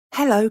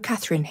Hello,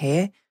 Catherine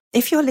here.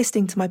 If you're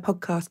listening to my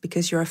podcast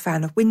because you're a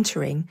fan of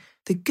wintering,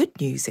 the good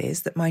news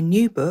is that my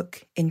new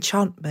book,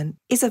 Enchantment,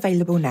 is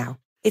available now.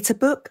 It's a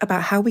book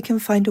about how we can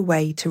find a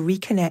way to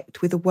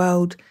reconnect with a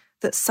world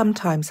that's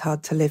sometimes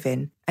hard to live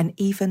in, and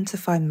even to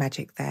find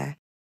magic there.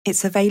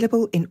 It's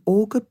available in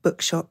all good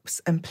bookshops,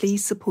 and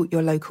please support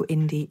your local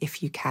indie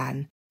if you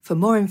can. For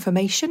more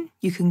information,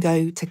 you can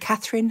go to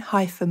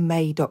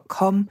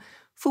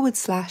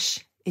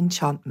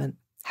catherine-may.com/enchantment.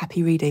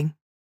 Happy reading.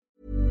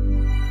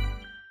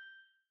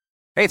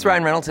 Hey, it's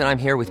Ryan Reynolds, and I'm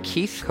here with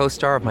Keith,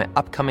 co-star of my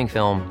upcoming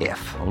film, If,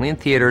 only in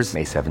theaters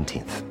May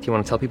 17th. Do you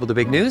want to tell people the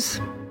big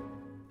news?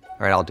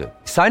 All right, I'll do it.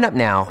 Sign up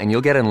now and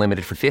you'll get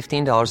unlimited for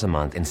 $15 a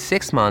month and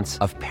 6 months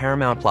of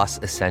Paramount Plus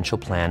Essential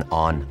Plan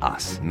on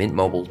us.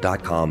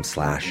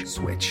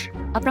 MintMobile.com/switch.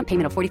 Upfront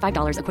payment of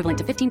 $45 equivalent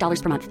to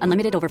 $15 per month.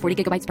 Unlimited over 40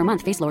 gigabytes per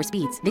month. Face lower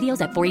speeds.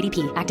 Videos at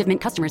 480p. Active Mint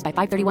customers by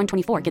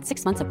 531.24 get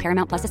 6 months of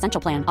Paramount Plus Essential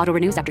Plan. Auto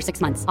renews after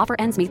 6 months. Offer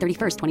ends May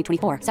 31st,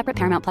 2024. Separate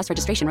Paramount Plus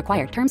registration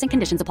required. Terms and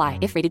conditions apply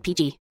if rated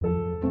PG.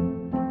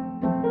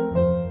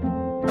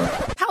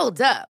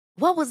 Hold up.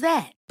 What was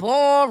that?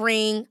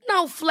 Boring.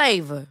 No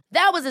flavor.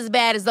 That was as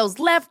bad as those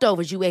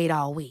leftovers you ate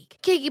all week.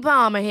 Keke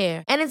Palmer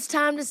here. And it's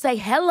time to say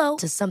hello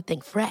to something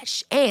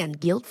fresh and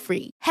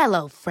guilt-free.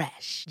 Hello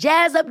Fresh.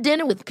 Jazz up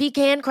dinner with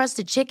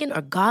pecan-crusted chicken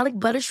or garlic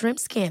butter shrimp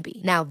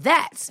scampi. Now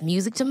that's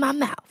music to my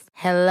mouth.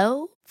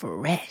 Hello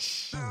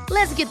Fresh.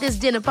 Let's get this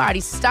dinner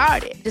party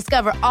started.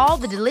 Discover all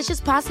the delicious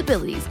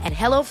possibilities at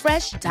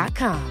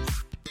hellofresh.com.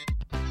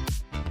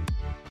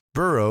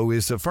 Burrow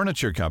is a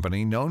furniture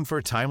company known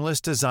for timeless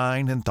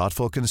design and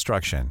thoughtful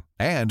construction,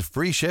 and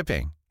free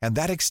shipping, and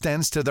that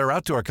extends to their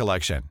outdoor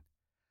collection.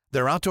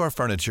 Their outdoor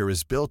furniture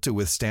is built to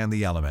withstand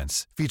the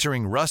elements,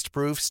 featuring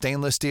rust-proof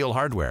stainless steel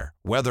hardware,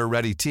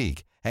 weather-ready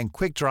teak, and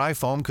quick-dry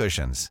foam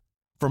cushions.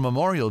 For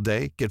Memorial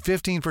Day, get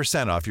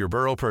 15% off your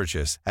Burrow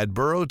purchase at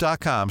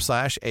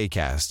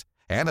burrow.com/acast,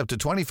 and up to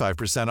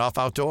 25% off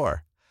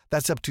outdoor.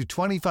 That's up to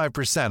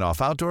 25%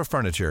 off outdoor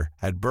furniture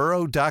at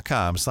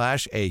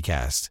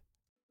burrow.com/acast.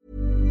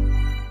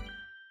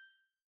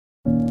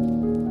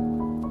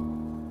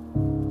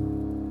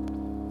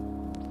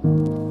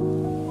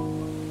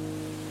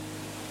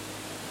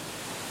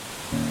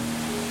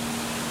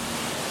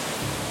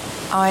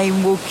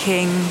 I'm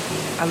walking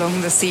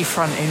along the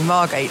seafront in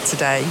Margate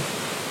today.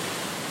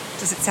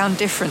 Does it sound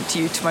different to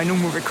you to my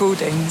normal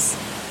recordings?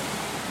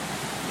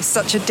 It's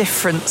such a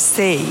different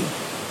sea.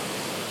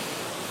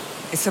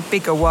 It's a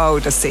bigger,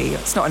 wilder sea.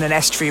 It's not in an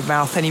estuary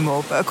mouth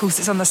anymore, but of course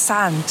it's on the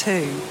sand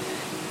too.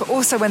 But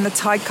also when the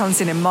tide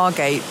comes in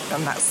Margate,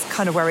 and that's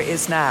kind of where it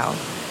is now,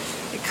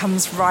 it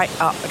comes right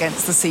up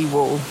against the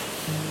seawall.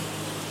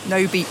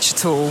 No beach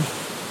at all.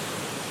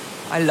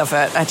 I love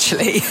it,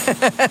 actually.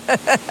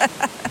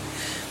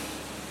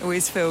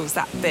 Always feels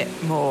that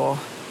bit more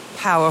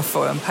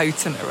powerful and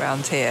potent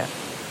around here.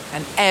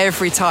 And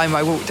every time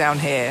I walk down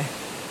here,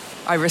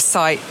 I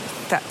recite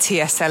that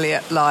T.S.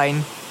 Eliot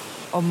line,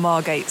 "On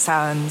Margate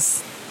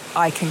sands,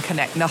 I can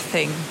connect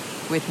nothing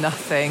with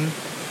nothing,"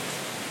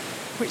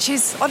 which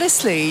is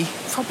honestly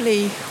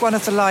probably one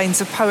of the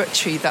lines of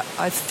poetry that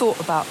I've thought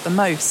about the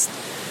most.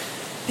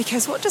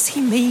 Because what does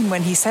he mean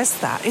when he says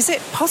that? Is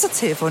it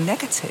positive or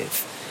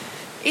negative?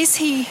 Is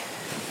he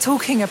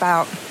talking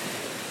about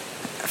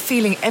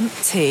feeling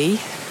empty,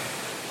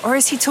 or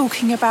is he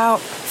talking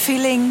about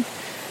feeling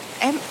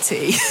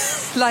empty,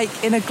 like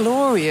in a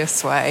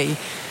glorious way?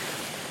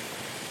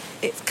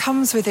 It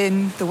comes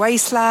within The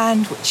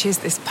Wasteland, which is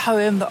this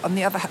poem that on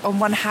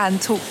one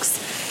hand talks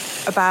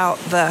about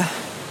the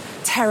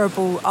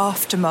terrible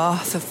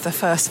aftermath of the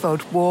First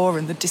World War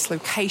and the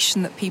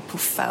dislocation that people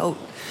felt.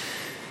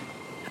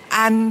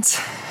 And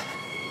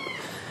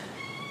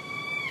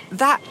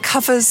that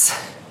covers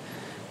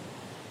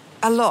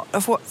a lot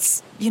of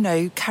what's,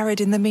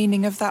 carried in the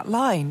meaning of that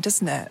line,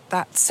 doesn't it?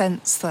 That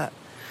sense that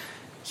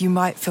you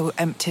might feel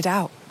emptied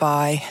out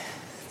by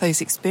those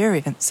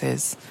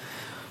experiences.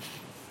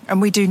 And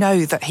we do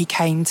know that he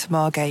came to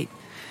Margate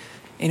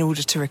in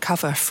order to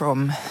recover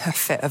from a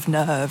fit of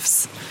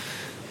nerves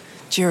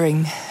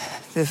during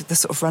the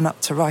sort of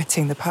run-up to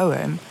writing the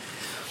poem.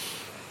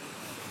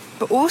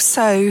 But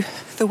also,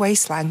 The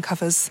Wasteland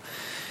covers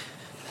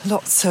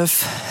lots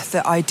of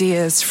the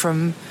ideas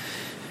from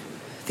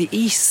the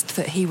East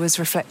that he was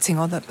reflecting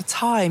on at the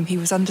time. He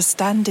was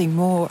understanding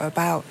more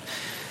about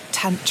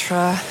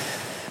Tantra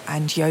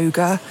and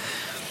yoga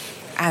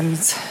and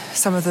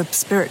some of the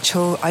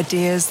spiritual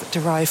ideas that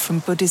derive from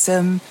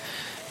Buddhism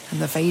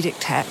and the Vedic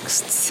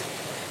texts.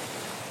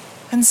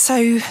 And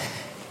so,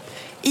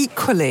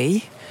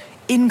 equally,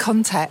 in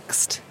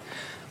context,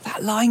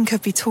 that line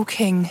could be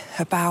talking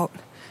about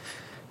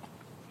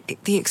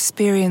the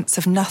experience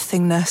of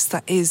nothingness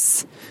that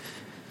is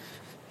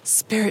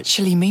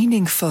spiritually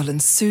meaningful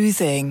and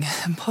soothing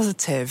and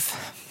positive.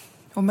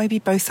 Or maybe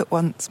both at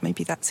once.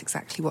 Maybe that's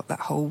exactly what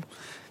that whole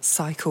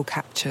cycle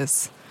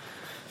captures.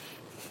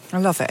 I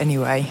love it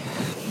anyway.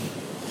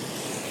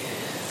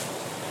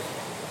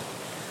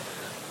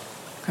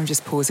 I'm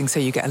just pausing so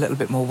you get a little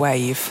bit more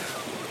wave.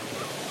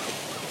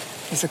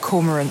 There's a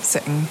cormorant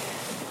sitting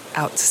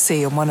out to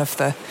sea on one of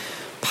the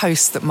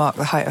posts that mark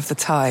the height of the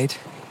tide.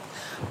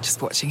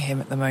 Just watching him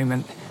at the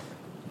moment.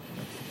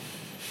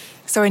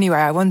 So anyway,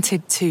 I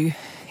wanted to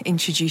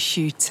introduce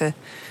you to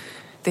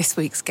this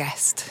week's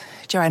guest,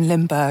 Joanne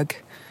Limburg,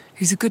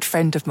 who's a good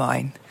friend of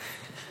mine.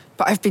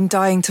 But I've been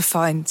dying to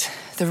find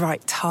the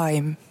right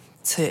time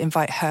to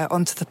invite her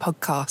onto the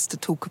podcast to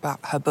talk about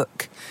her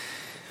book,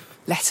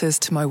 Letters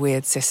to My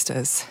Weird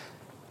Sisters.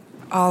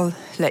 I'll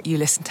let you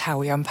listen to how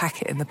we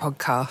unpack it in the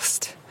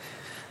podcast.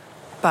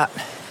 But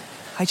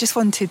I just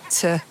wanted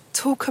to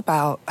talk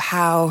about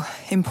how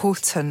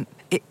important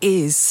it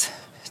is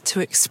to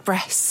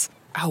express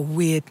our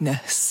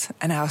weirdness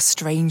and our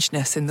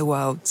strangeness in the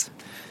world.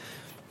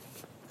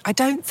 I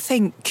don't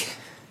think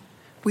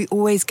we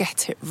always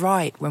get it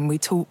right when we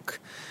talk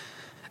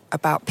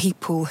about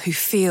people who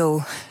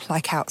feel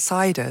like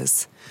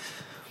outsiders.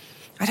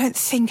 I don't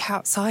think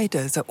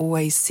outsiders are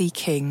always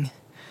seeking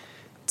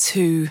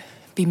to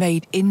be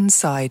made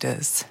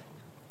insiders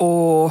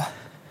or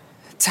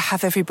to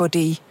have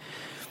everybody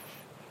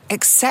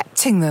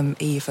accepting them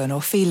even or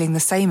feeling the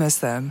same as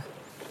them.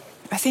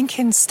 I think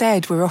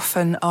instead we're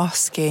often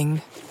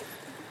asking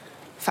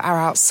for our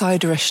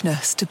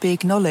outsiderishness to be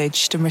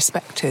acknowledged and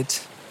respected,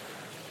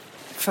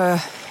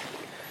 for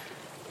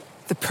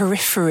the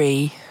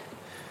periphery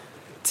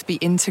to be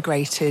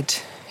integrated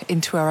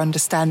into our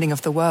understanding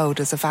of the world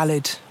as a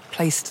valid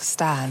place to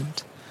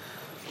stand.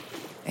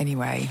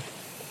 Anyway,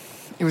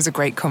 it was a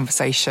great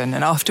conversation,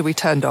 and after we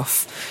turned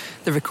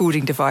off the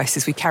recording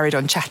devices, we carried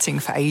on chatting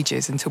for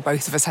ages until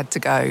both of us had to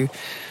go.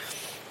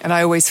 And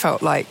I always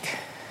felt like,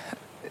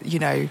 you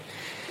know,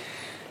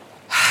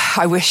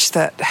 I wish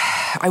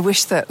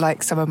that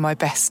like some of my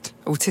best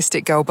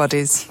autistic girl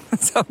buddies,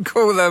 as I'll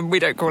call them, we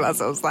don't call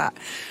ourselves that,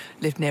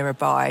 lived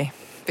nearby,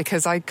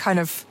 because I kind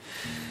of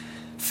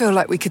feel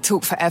like we could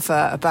talk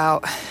forever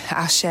about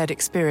our shared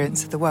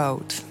experience of the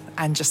world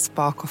and just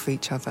spark off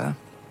each other.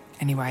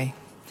 Anyway,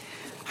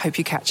 hope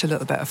you catch a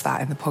little bit of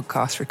that in the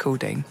podcast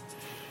recording.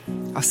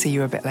 I'll see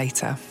you a bit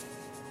later.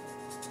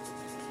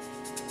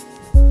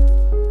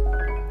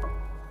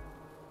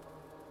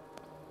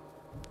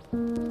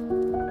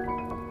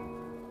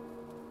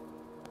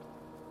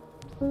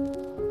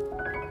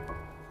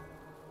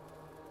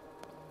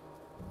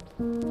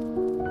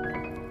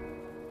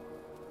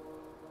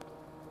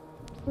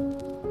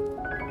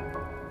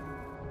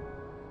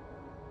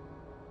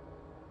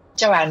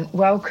 Joanne,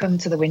 welcome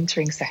to the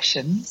Wintering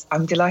Sessions.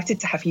 I'm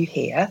delighted to have you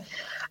here.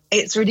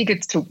 It's really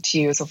good to talk to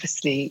you as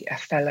obviously a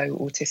fellow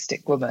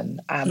autistic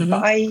woman.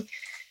 But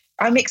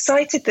I'm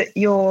excited that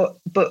your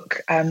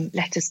book,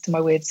 Letters to My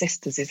Weird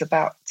Sisters, is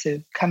about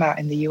to come out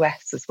in the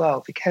US as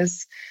well,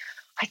 because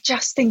I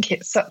just think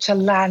it's such a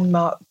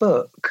landmark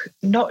book,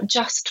 not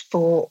just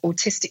for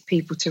autistic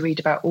people to read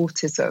about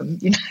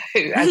autism, you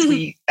know,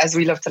 as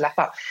we love to laugh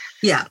up.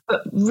 Yeah.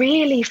 But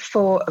really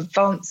for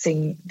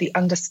advancing the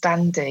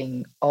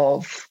understanding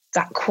of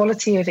that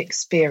quality of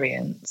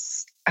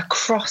experience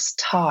across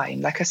time,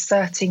 like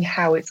asserting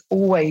how it's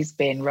always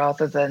been,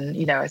 rather than,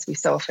 you know, as we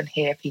so often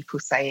hear people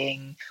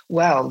saying,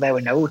 well, there were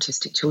no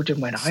autistic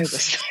children when I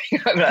was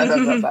blah, blah,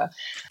 blah, blah.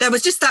 There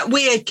was just that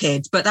weird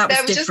kid, but that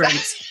was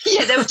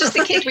different. There was just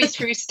a kid we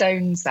threw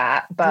stones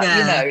at, but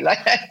you know,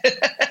 like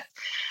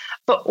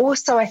but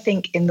also I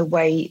think in the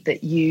way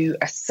that you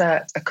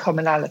assert a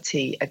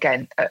commonality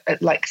again,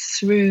 like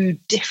through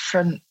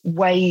different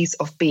ways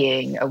of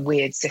being a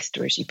weird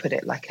sister, as you put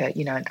it, like a,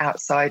 you know, an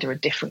outsider, a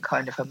different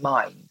kind of a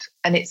mind.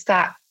 And it's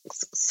that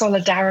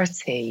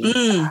solidarity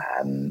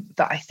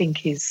that I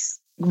think is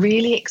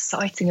really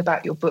exciting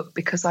about your book,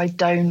 because I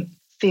don't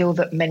feel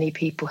that many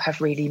people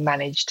have really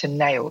managed to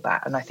nail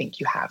that. And I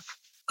think you have.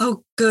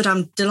 Oh, good.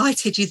 I'm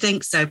delighted you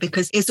think so,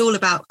 because it's all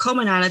about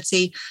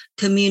commonality,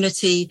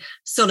 community,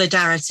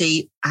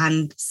 solidarity,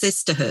 and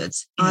sisterhood.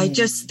 I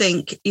just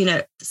think, you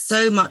know,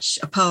 so much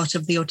a part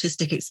of the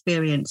autistic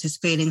experience is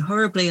feeling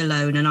horribly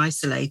alone and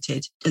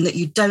isolated, and that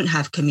you don't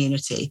have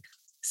community.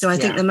 So I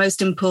think the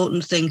most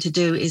important thing to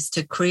do is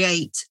to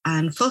create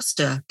and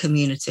foster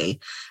community.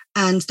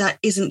 And that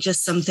isn't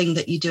just something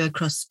that you do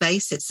across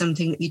space, it's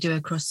something that you do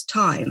across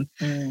time.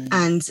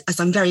 And as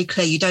I'm very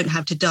clear, you don't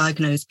have to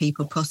diagnose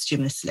people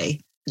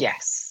posthumously.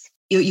 Yes.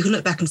 You can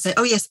look back and say,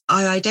 oh, yes,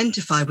 I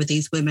identify with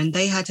these women.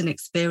 They had an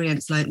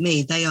experience like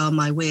me. They are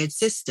my weird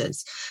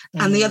sisters.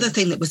 And the other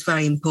thing that was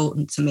very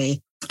important to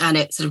me, and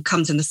it sort of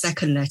comes in the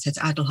second letter to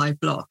Adelheid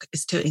Block,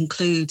 is to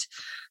include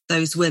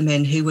those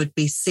women who would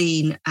be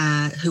seen,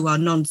 who are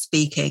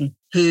non-speaking,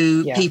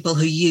 people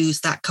who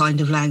use that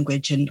kind of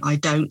language, and I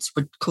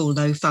would call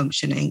low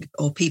functioning,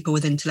 or people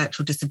with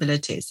intellectual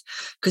disabilities,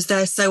 because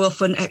they're so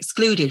often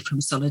excluded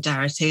from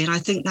solidarity. And I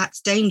think that's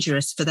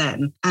dangerous for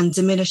them and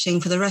diminishing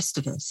for the rest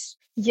of us.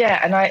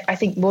 Yeah, and I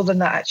think more than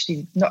that,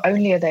 actually, not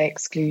only are they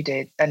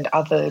excluded and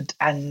othered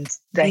and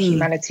their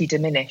humanity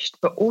diminished,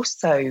 but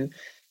also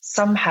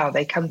somehow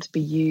they come to be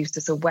used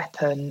as a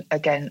weapon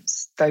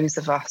against those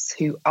of us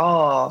who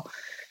are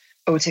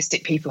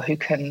autistic people who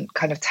can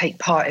kind of take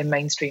part in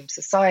mainstream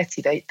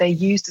society, they're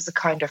used as a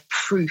kind of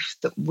proof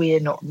that we're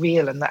not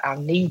real and that our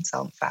needs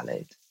aren't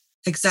valid.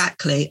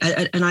 Exactly.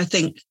 And I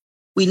think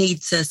we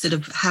need to sort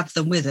of have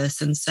them with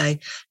us and say,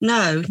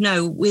 no,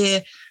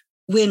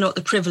 we're not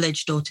the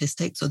privileged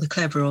autistics or the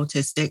clever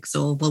autistics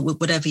or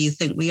whatever you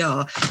think we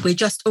are. We're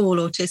just all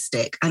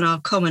autistic, and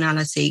our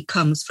commonality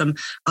comes from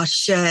our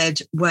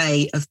shared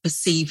way of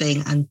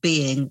perceiving and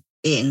being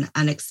in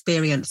and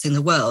experiencing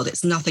the world.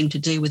 It's nothing to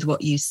do with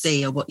what you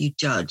see or what you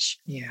judge.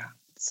 Yeah,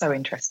 so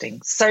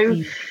interesting.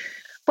 So,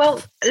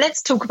 well,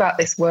 let's talk about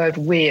this word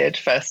weird,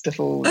 first of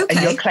all,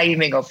 and your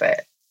claiming of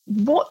it.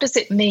 What does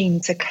it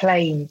mean to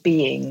claim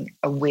being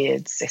a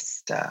weird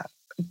sister?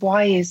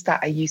 Why is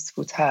that a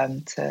useful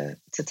term to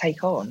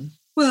take on?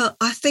 Well,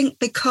 I think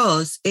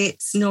because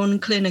it's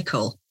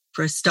non-clinical,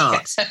 for a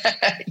start.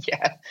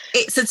 Yeah.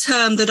 It's a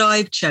term that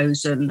I've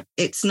chosen.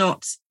 It's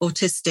not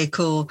autistic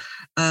or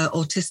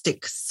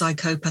autistic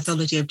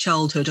psychopathology of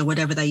childhood or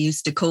whatever they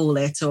used to call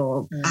it,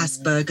 or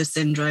Asperger's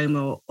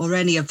syndrome or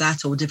any of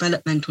that, or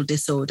developmental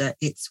disorder.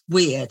 It's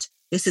weird.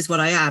 This is what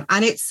I am.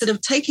 And it's sort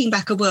of taking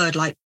back a word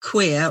like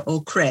queer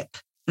or crip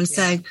and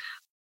saying,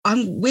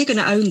 we're going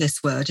to own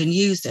this word and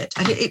use it.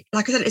 And it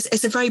like I said,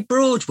 it's a very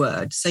broad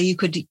word. So you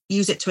could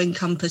use it to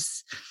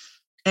encompass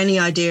any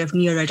idea of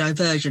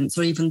neurodivergence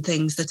or even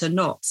things that are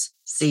not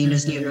seen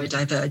as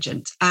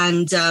neurodivergent.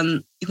 And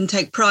you can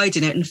take pride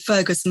in it. And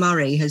Fergus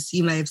Murray, as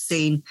you may have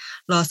seen,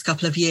 last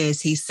couple of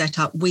years, he's set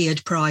up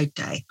Weird Pride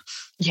Day.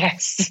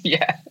 Yes,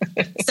 yeah.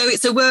 So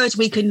it's a word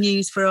we can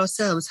use for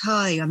ourselves.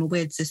 Hi, I'm a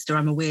weird sister,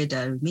 I'm a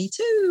weirdo. Me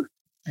too.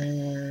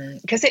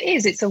 Because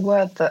it's a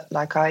word that,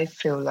 like, I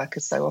feel like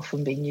has so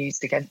often been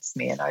used against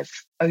me, and I've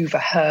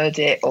overheard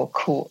it or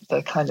caught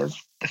the kind of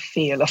the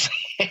feel of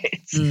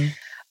it.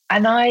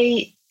 And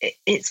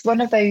it's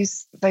one of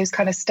those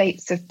kind of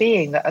states of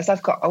being that as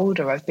I've got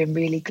older, I've been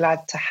really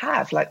glad to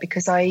have, like,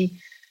 because I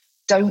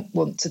don't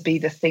want to be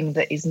the thing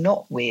that is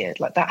not weird.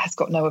 Like, that has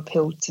got no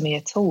appeal to me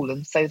at all.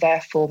 And so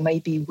therefore,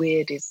 maybe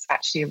weird is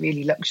actually a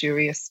really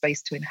luxurious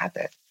space to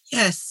inhabit.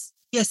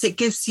 Yes, it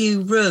gives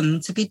you room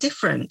to be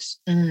different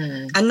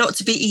and not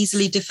to be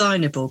easily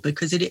definable,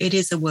 because it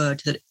is a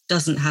word that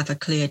doesn't have a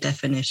clear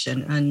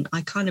definition. And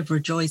I kind of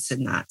rejoice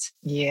in that.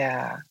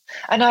 Yeah.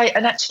 And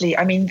actually,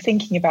 I mean,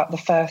 thinking about the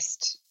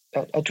first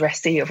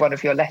addressee of one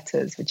of your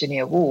letters,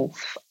 Virginia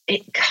Woolf,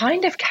 it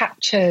kind of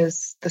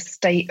captures the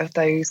state of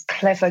those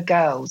clever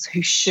girls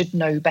who should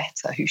know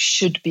better, who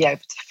should be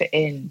able to fit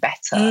in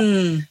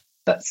better.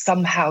 But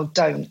somehow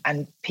don't,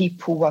 and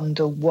people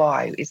wonder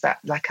why. Is that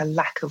like a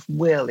lack of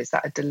will? Is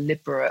that a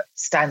deliberate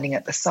standing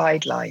at the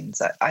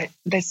sidelines?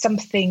 There's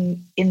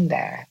something in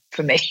there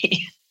for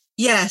me.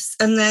 Yes,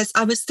 and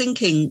I was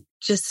thinking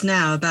just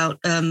now about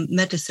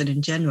medicine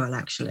in general,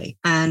 actually,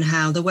 and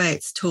how the way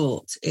it's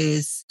taught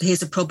is,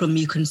 here's a problem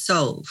you can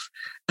solve.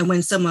 And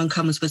when someone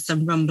comes with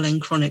some rumbling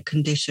chronic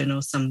condition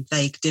or some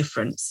vague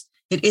difference,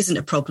 it isn't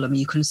a problem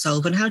you can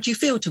solve. And how do you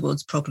feel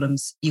towards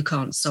problems you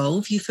can't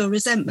solve? You feel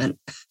resentment.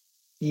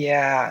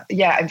 Yeah.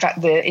 In fact,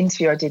 the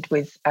interview I did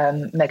with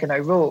Megan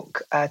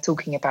O'Rourke,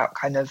 talking about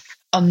kind of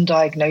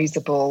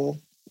undiagnosable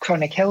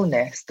chronic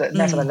illness that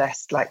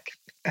nevertheless, like,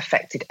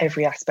 affected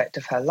every aspect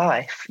of her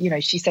life. You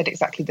know, she said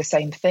exactly the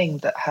same thing,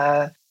 that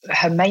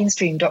her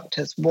mainstream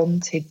doctors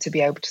wanted to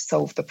be able to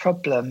solve the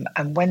problem,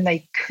 and when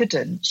they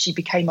couldn't, she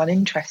became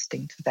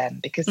uninteresting to them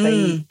because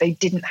they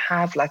didn't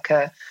have like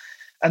a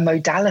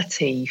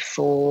modality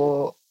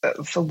for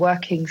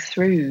working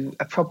through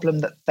a problem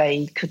that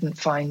they couldn't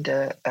find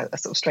a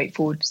sort of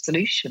straightforward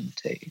solution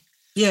to.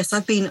 Yes,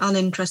 I've been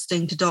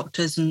uninteresting to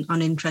doctors and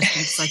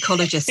uninteresting to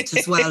psychologists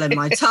as well in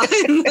my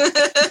time.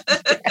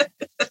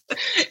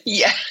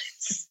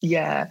 Yes,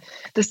 yeah.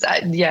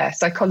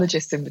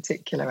 Psychologists in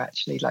particular,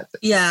 actually.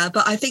 Yeah,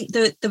 but I think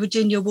the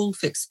Virginia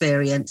Woolf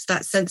experience,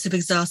 that sense of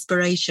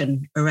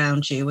exasperation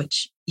around you,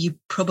 which you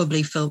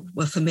probably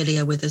were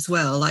familiar with as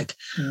well. Like,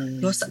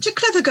 you're such a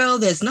clever girl,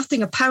 there's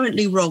nothing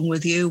apparently wrong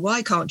with you.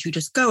 Why can't you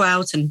just go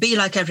out and be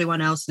like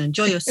everyone else and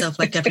enjoy yourself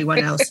like everyone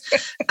else?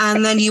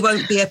 And then you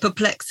won't be a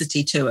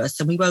perplexity to us,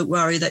 and we won't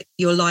worry that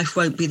your life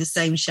won't be the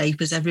same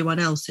shape as everyone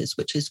else's,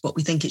 which is what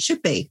we think it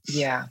should be.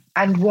 Yeah.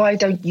 And why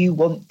don't you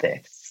want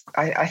this?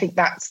 I think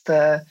that's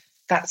the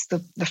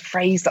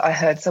phrase that I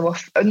heard so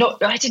often.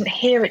 I didn't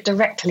hear it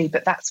directly,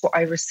 but that's what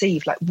I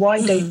received. Like,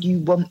 why don't you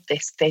want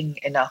this thing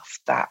enough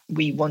that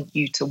we want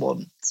you to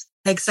want?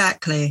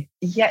 Exactly.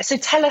 Yeah. So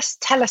tell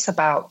us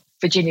about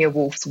Virginia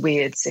Woolf's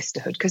weird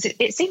sisterhood, because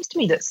it seems to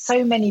me that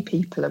so many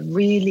people are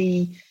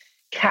really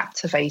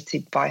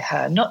captivated by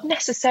her, not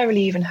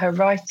necessarily even her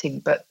writing,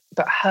 but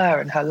her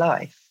and her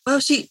life. Well,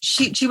 she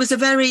was a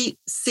very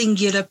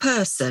singular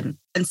person,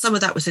 and some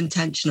of that was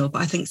intentional,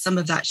 but I think some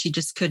of that she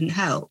just couldn't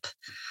help.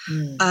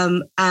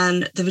 And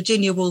the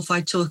Virginia Woolf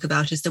I talk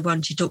about is the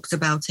one she talks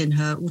about in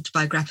her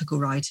autobiographical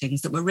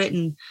writings that were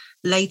written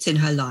late in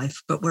her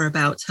life, but were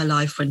about her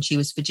life when she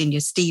was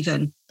Virginia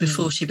Stephen,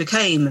 before she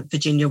became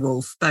Virginia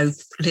Woolf,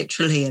 both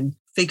literally and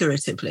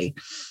figuratively.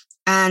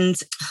 And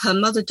her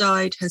mother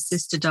died, her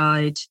sister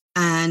died,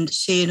 and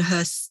she and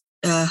her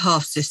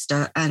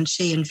half-sister, and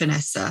she and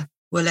Vanessa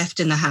were left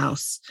in the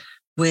house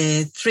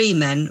with 3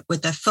 men,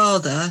 with their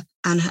father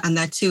and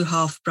their 2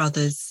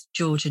 half-brothers,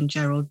 George and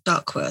Gerald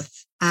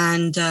Duckworth.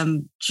 And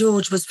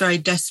George was very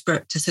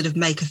desperate to sort of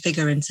make a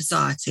figure in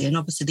society. And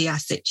obviously the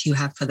assets you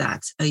have for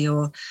that are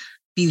your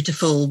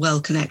beautiful,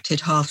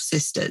 well-connected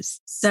half-sisters.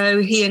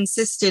 So he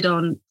insisted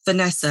on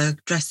Vanessa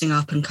dressing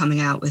up and coming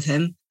out with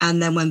him.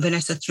 And then when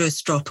Vanessa threw a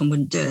strop and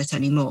wouldn't do it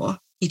anymore,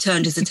 he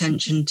turned his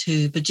attention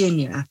to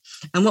Virginia.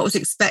 And what was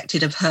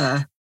expected of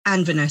her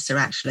and Vanessa,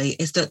 actually,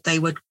 is that they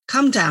would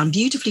come down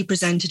beautifully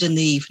presented in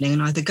the evening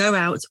and either go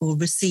out or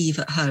receive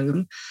at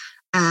home,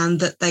 and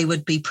that they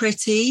would be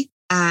pretty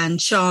and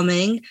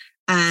charming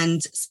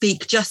and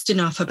speak just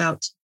enough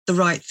about the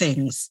right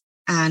things.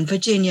 And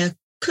Virginia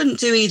couldn't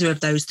do either of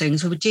those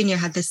things. Well, Virginia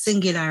had this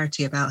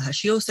singularity about her.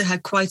 She also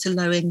had quite a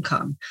low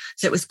income.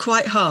 So it was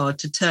quite hard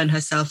to turn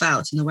herself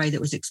out in the way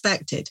that was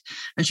expected.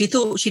 And she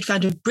thought she'd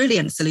found a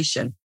brilliant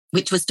solution,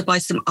 which was to buy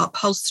some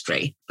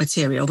upholstery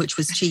material, which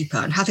was cheaper,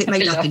 and have it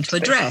made up into a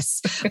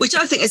dress, which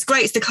I think is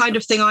great. It's the kind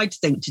of thing I'd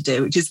think to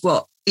do, which is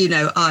what,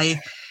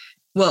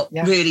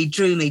 really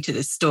drew me to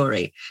this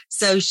story.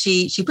 So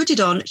she put it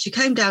on. She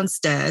came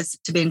downstairs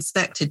to be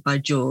inspected by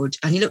George,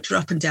 and he looked her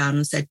up and down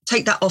and said,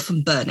 "Take that off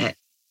and burn it."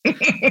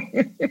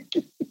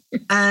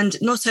 And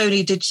not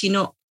only did she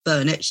not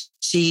burn it,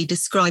 she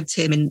described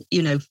him in,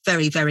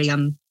 very, very,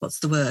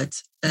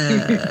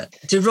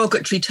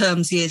 derogatory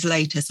terms years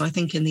later. So I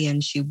think in the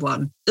end she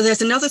won. So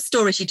there's another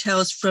story she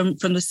tells from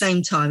the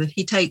same time.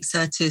 He takes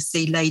her to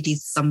see Lady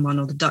someone,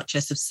 or the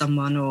Duchess of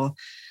someone, or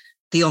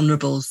the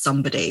Honourable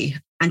somebody.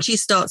 And she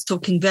starts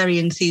talking very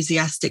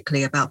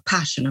enthusiastically about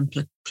passion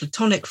and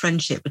platonic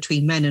friendship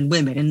between men and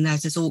women. And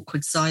there's this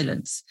awkward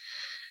silence.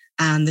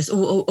 And there's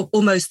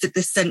almost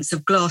this sense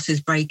of glasses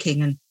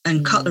breaking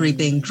and cutlery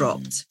being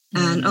dropped.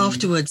 And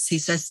afterwards he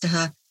says to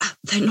her,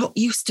 "They're not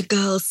used to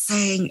girls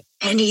saying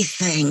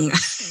anything."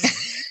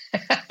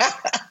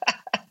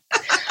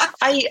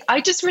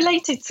 I just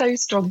related so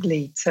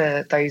strongly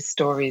to those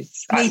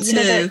stories. Me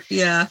too,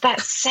 yeah.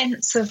 That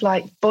sense of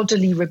like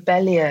bodily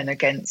rebellion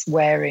against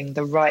wearing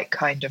the right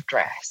kind of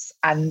dress,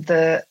 and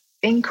the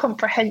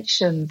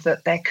incomprehension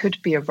that there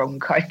could be a wrong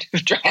kind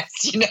of dress,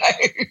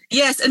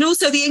 Yes, and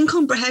also the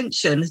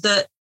incomprehension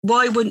that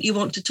why wouldn't you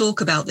want to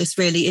talk about this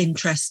really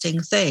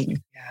interesting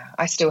thing? Yeah,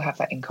 I still have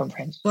that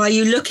incomprehension. Why are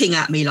you looking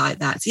at me like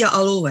that? Yeah,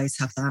 I'll always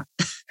have that.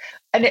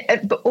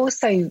 But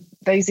also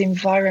those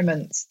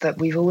environments that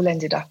we've all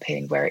ended up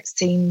in, where it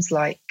seems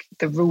like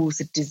the rules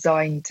are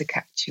designed to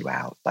catch you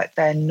out, like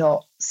they're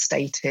not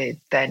stated,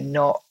 they're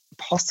not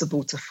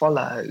possible to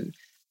follow.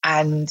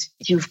 And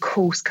you, of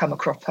course, come a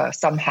cropper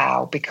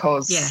somehow,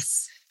 because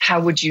yes, how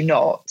would you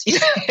not?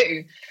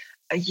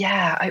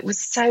 Yeah, it was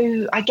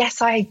so, I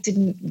guess I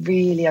didn't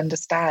really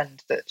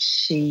understand that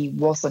she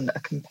wasn't a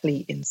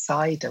complete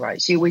insider,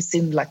 right? She always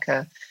seemed like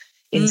a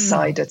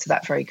insider to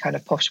that very kind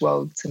of posh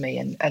world to me.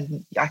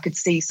 And I could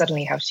see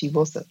suddenly how she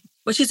wasn't.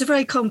 Well, she's a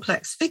very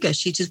complex figure.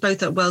 She's just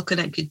both a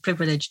well-connected,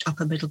 privileged,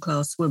 upper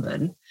middle-class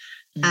woman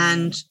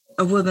and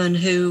a woman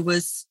who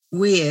was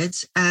weird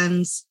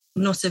and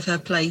not of her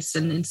place,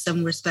 and in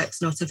some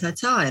respects not of her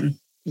time.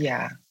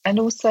 Yeah. And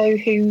also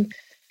who,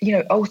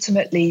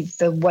 ultimately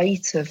the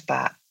weight of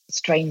that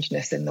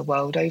strangeness in the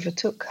world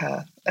overtook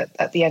her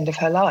at the end of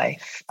her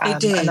life. It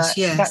did,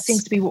 yes. That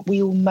seems to be what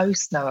we all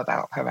most know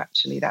about her,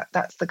 actually.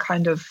 That's the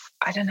kind of,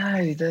 I don't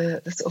know,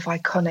 the sort of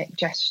iconic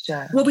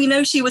gesture. Well, we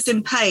know she was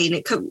in pain.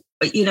 It could,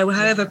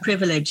 however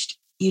privileged,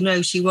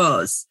 she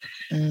was.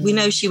 We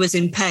know she was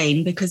in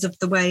pain because of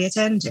the way it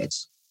ended.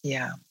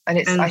 Yeah.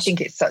 And I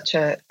think it's such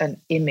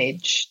an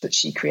image that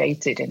she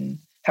created in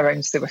her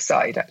own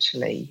suicide,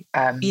 actually.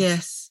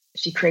 Yes.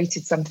 She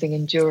created something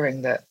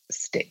enduring that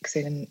sticks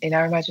in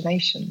our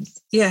imaginations.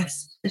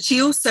 Yes.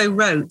 She also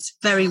wrote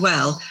very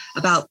well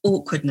about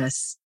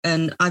awkwardness.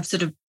 And I've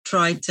sort of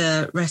tried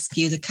to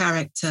rescue the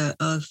character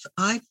of,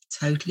 I've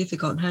totally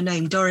forgotten her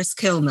name, Doris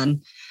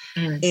Kilman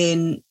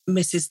in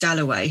Mrs.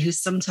 Dalloway,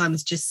 who's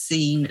sometimes just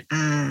seen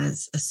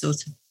as a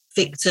sort of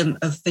victim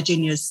of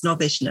Virginia's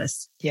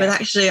snobbishness. Yeah. But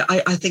actually,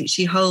 I think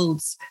she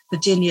holds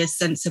Virginia's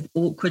sense of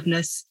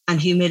awkwardness and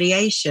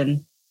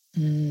humiliation.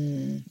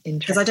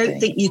 Because I don't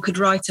think you could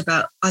write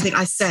about, I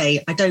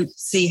don't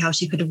see how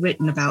she could have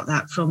written about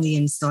that from the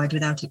inside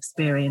without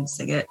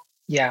experiencing it.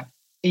 Yeah.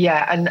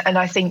 Yeah. And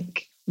I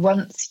think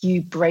once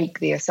you break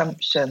the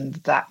assumption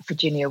that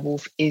Virginia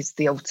Woolf is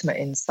the ultimate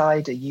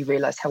insider, you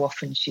realise how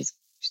often she's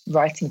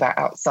writing about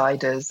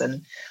outsiders.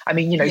 And I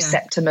mean,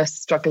 Septimus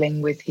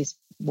struggling with his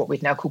what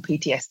we'd now call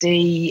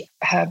PTSD.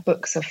 Her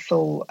books are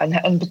full,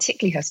 and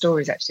particularly her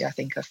stories, actually, I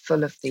think, are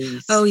full of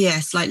these. Oh,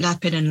 yes, like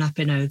Lappin and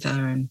Lappin Over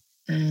and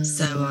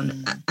so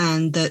on.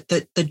 And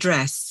the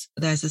dress,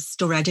 there's a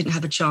story I didn't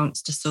have a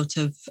chance to sort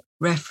of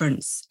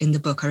reference in the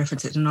book. I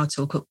referenced it in an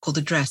article called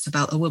The Dress,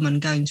 about a woman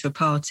going to a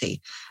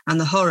party and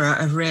the horror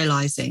of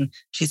realising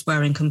she's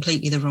wearing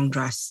completely the wrong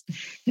dress.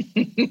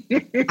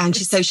 And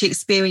she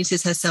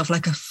experiences herself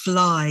like a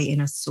fly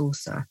in a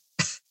saucer.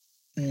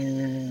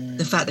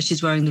 The fact that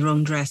she's wearing the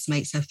wrong dress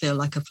makes her feel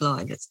like a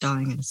fly that's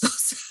dying in a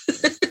saucer.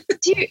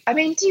 Do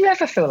you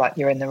ever feel like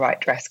you're in the right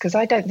dress? Because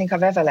I don't think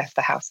I've ever left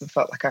the house and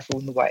felt like I've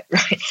worn the right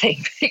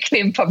thing,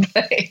 particularly in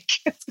public.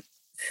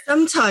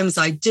 Sometimes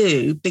I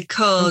do,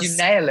 because you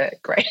nail it.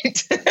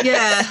 Great.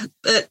 Yeah,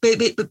 but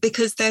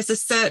because there's a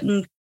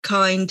certain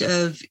kind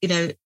of,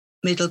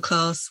 middle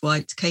class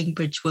white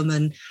Cambridge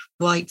woman,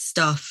 white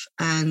stuff,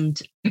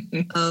 and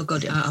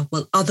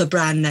other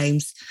brand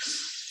names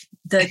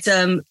that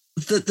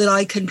that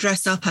I can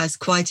dress up as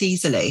quite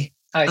easily.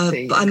 I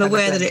see. But I'm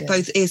aware that it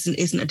both is and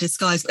isn't a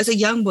disguise. As a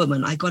young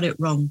woman, I got it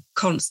wrong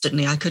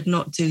constantly. I could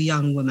not do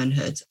young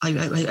womanhood.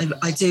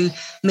 I do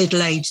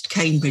middle-aged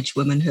Cambridge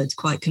womanhood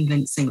quite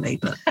convincingly,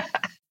 but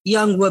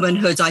young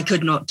womanhood I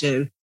could not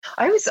do.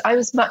 I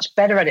was much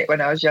better at it when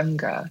I was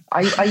younger.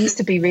 I used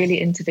to be really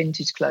into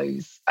vintage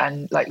clothes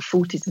and like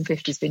 40s and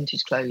 50s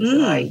vintage clothes.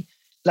 And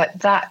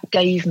that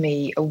gave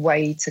me a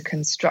way to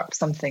construct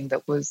something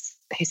that was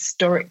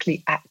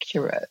historically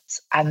accurate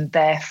and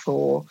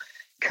therefore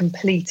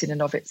complete in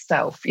and of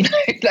itself,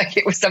 like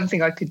it was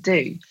something I could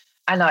do.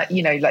 And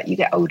you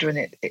get older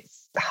and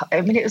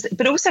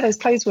but also those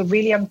clothes were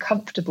really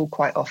uncomfortable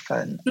quite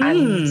often.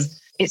 And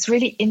it's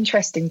really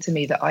interesting to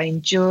me that I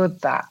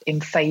endured that in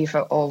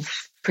favor of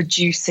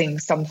producing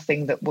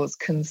something that was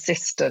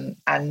consistent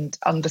and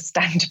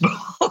understandable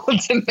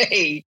to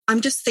me.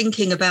 I'm just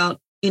thinking about,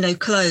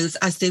 clothes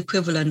as the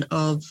equivalent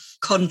of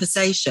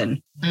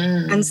conversation.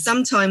 And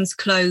sometimes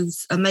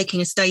clothes are making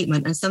a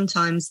statement and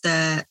sometimes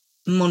they're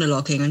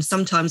monologuing and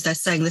sometimes they're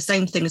saying the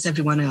same thing as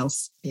everyone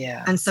else.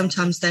 Yeah. And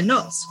sometimes they're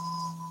not.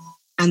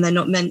 And they're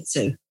not meant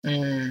to.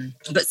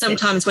 But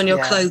sometimes when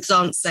your clothes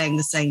aren't saying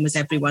the same as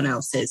everyone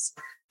else's,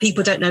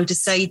 people don't know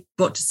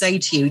what to say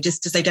to you,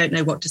 just as they don't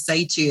know what to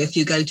say to you if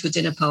you go to a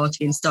dinner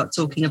party and start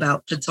talking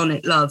about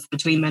platonic love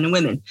between men and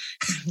women.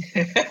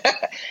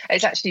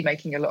 It's actually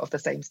making a lot of the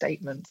same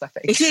statements, I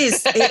think. It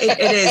is.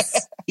 It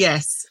is.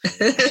 Yes.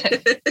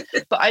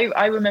 But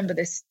I remember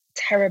this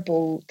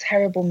terrible,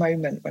 terrible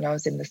moment when I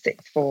was in the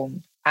sixth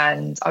form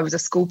and I was a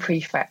school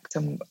prefect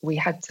and we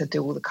had to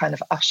do all the kind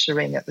of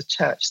ushering at the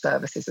church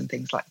services and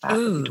things like that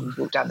we'd all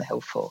walk down the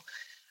hill for.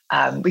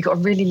 We got a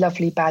really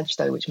lovely badge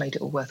though, which made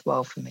it all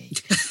worthwhile for me.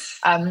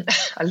 I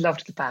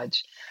loved the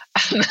badge.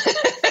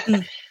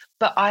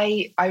 But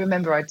I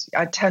remember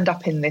I turned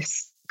up in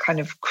this kind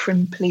of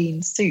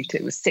crimpline suit.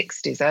 It was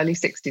early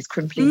 60s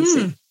crimpline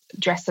suit,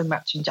 dress and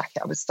matching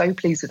jacket. I was so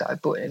pleased with it. I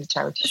bought it in a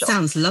charity shop.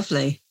 Sounds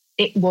lovely.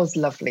 It was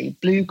lovely.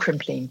 Blue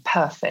crimpline,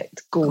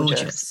 perfect,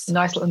 gorgeous.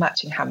 Nice little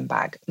matching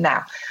handbag.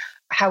 Now,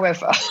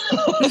 however,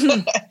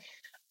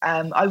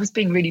 I was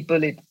being really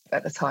bullied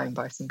at the time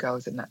by some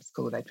girls in that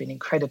school. They'd been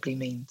incredibly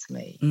mean to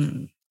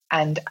me.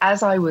 And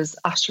as I was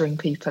ushering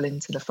people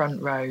into the front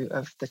row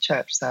of the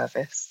church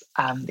service,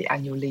 the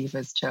annual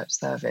Leavers church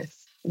service,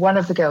 one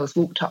of the girls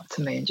walked up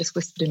to me and just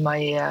whispered in my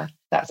ear,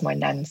 "That's my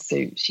nan's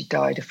suit. She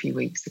died a few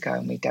weeks ago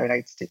and we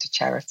donated it to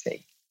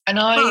charity." And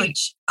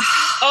Fudge.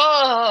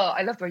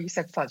 I love where you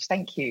said fudge.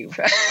 Thank you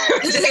for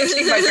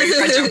making my very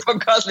fragile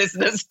podcast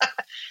listeners.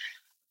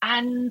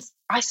 And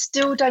I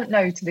still don't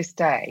know to this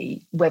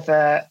day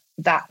whether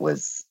that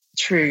was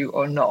true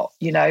or not.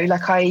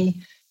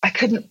 I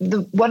couldn't.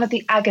 One of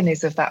the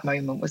agonies of that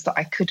moment was that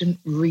I couldn't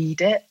read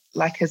it.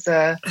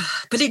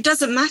 But it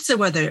doesn't matter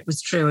whether it was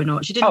true or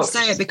not. She didn't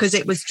say it because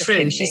it was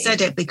true. She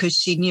said it because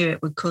she knew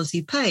it would cause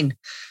you pain.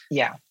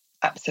 Yeah,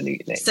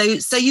 absolutely.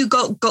 So you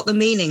got the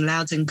meaning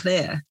loud and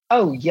clear.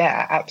 Oh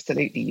yeah,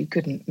 absolutely. You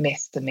couldn't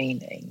miss the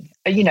meaning.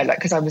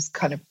 Because I was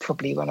kind of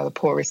probably one of the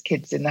poorest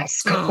kids in that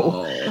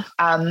school.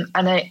 And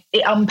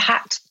it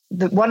unpacked.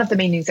 One of the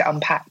meanings it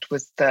unpacked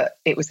was that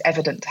it was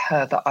evident to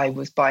her that I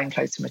was buying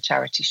clothes from a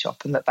charity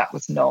shop and that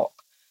was not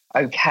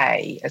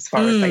okay as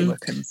far as they were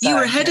concerned. You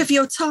were ahead of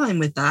your time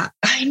with that.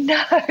 I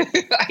know.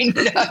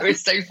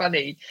 It's so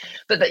funny.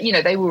 But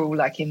they were all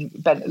like in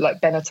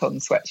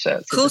Benetton sweatshirts.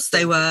 Of course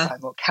they were.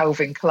 Or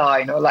Calvin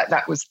Klein, or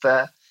that was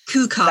the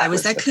Kukai.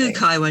 Was there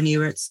Kukai when you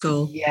were at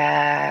school?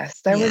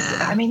 Yes. There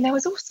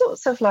was all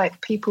sorts of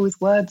people with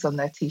words on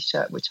their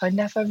T-shirt, which I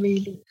never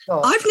really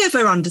got. I've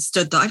never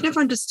understood that. I've never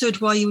understood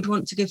why you would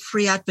want to give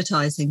free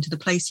advertising to the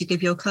place you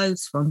give your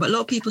clothes from. But a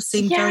lot of people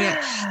seem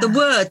the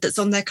word that's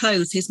on their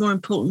clothes is more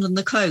important than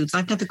the clothes.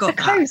 I've never got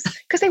the clothes,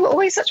 because they were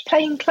always such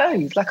plain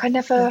clothes.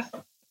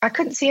 I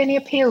couldn't see any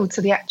appeal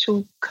to the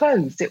actual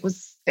clothes. It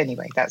was,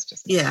 anyway, that's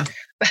just... Yeah.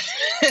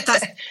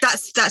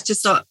 that's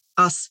just not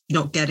us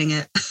not getting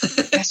it.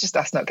 That's just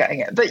us not getting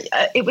it. But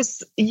it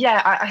was,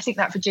 I think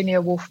that Virginia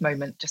Woolf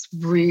moment just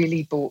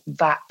really brought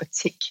that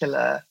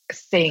particular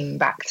thing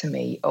back to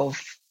me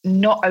of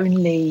not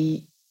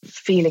only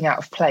feeling out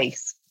of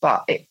place,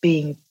 but it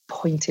being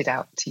pointed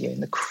out to you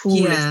in the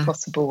cruelest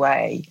possible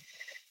way,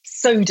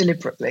 so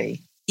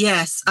deliberately.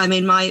 Yes. I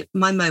mean, my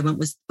moment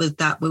was with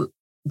that,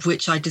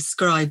 which I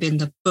describe in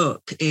the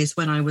book, is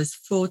when I was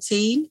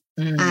 14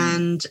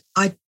 and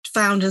I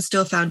found and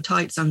still found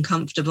tights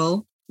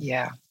uncomfortable.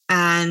 Yeah.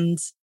 And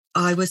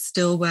I was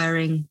still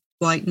wearing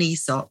white knee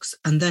socks.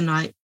 And then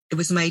I it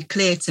was made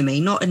clear to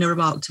me, not in a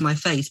remark to my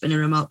face, but in a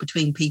remark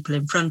between people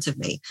in front of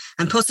me.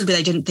 And possibly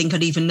they didn't think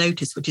I'd even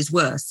noticed, which is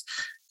worse,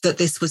 that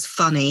this was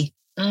funny,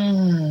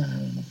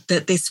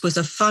 that this was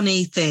a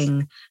funny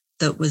thing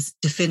that was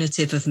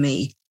definitive of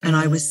me. And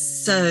I was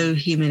so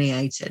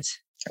humiliated.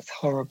 That's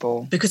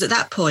horrible. Because at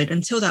that point,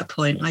 until that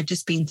point, I'd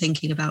just been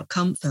thinking about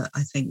comfort,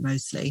 I think,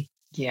 mostly.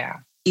 Yeah.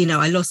 You know,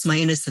 I lost my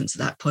innocence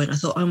at that point. I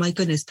thought, oh my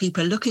goodness,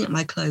 people are looking at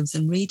my clothes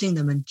and reading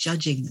them and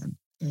judging them.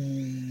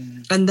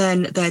 And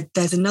then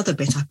there's another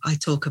bit I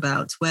talk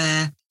about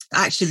where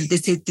actually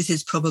this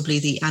is probably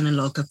the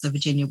analogue of the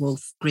Virginia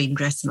Woolf green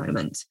dress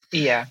moment.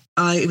 Yeah.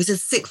 It was a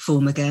sixth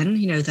form again,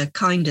 you know, the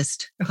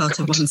kindest part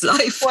of one's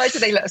life. Why do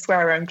they let us wear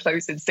our own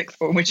clothes in sixth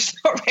form? We're just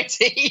not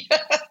ready.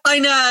 I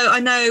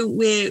know.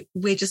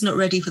 We're just not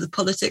ready for the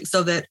politics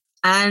of it.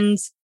 And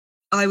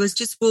I was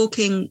just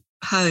walking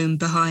home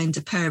behind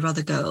a pair of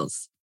other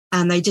girls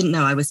and they didn't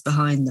know I was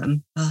behind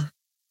them.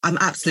 I'm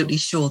absolutely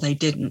sure they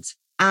didn't.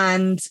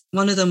 And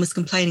one of them was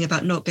complaining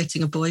about not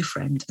getting a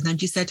boyfriend. And then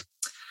she said,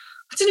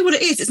 I don't know what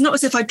it is. It's not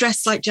as if I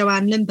dress like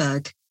Joanne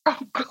Limburg. Oh,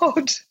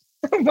 God.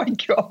 Oh, my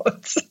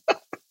God.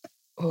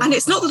 And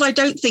it's not that I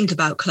don't think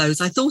about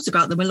clothes. I thought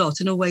about them a lot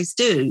and always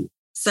do.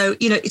 So,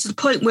 you know, it's the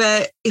point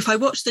where if I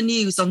watch the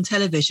news on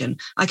television,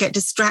 I get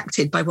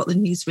distracted by what the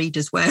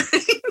newsreader's wearing.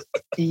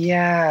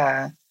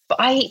 Yeah. But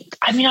I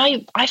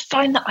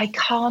find that I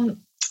can't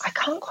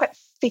quite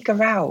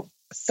figure out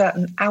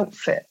certain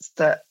outfits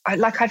that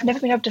I've never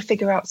been able to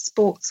figure out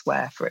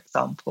sportswear, for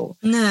example.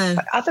 No.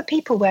 But other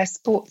people wear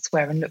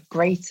sportswear and look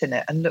great in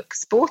it and look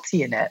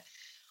sporty in it.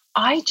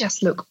 I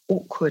just look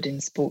awkward in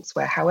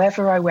sportswear,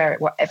 however I wear it,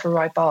 whatever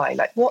I buy.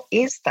 Like, what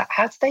is that?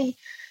 How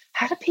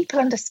do people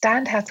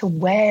understand how to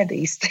wear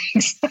these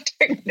things? I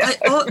don't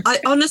know.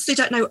 I honestly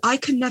don't know. I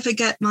can never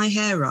get my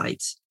hair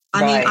right.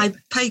 I mean, I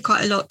pay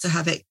quite a lot to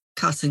have it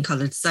cut and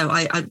coloured. So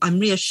I'm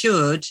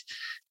reassured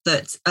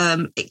that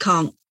it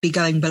can't be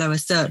going below a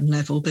certain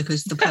level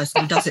because the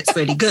person who does it's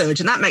really good.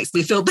 And that makes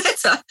me feel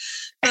better.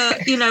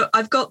 You know,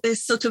 I've got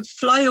this sort of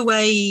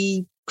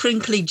flyaway,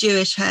 crinkly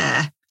Jewish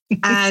hair.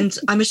 And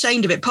I'm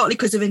ashamed of it, partly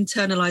because of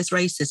internalized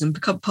racism,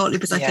 partly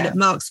because I feel it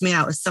marks me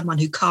out as someone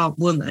who can't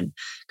woman,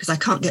 because I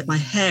can't get my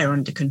hair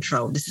under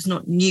control. This is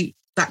not new.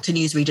 Back to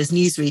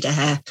newsreader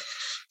hair.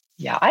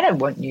 Yeah, I don't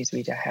want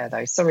newsreader hair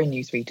though. Sorry,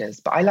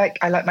 newsreaders, but I like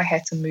my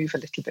hair to move a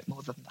little bit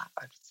more than that,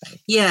 I would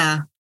say. Yeah.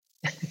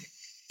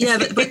 Yeah,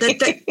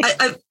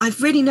 but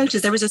I've really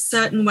noticed there is a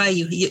certain way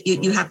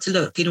you have to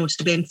look in order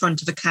to be in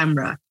front of a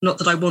camera. Not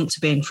that I want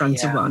to be in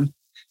front of one.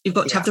 You've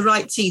got to have the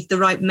right teeth, the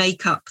right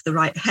makeup, the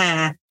right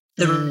hair,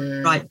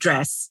 the right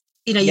dress.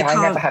 You know, you can't.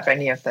 I never have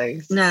any of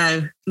those.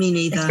 No, me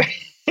neither.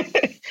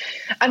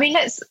 I mean,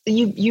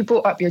 you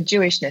brought up your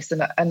Jewishness,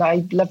 and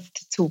I'd love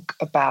to talk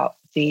about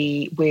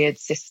the weird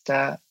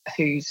sister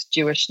whose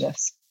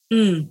Jewishness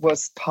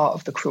was part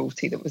of the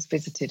cruelty that was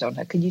visited on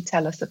her. Can you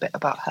tell us a bit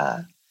about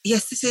her?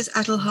 Yes, this is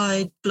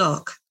Adelheid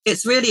Block.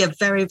 It's really a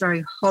very,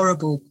 very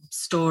horrible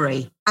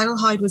story.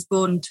 Adelheid was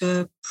born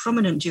to a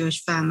prominent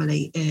Jewish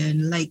family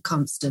in Lake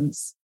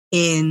Constance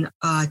in,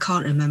 I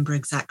can't remember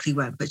exactly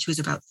when, but she was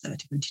about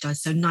 30 when she died,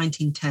 so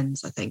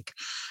 1910s, I think.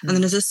 And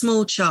then as a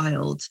small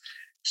child,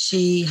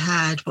 she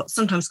had what's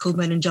sometimes called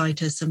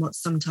meningitis and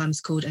what's sometimes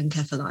called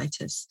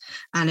encephalitis,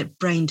 and it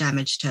brain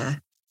damaged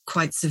her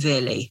quite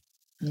severely.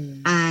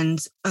 And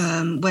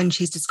when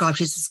she's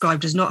described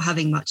as not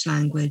having much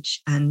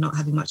language and not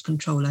having much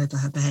control over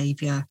her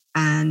behaviour.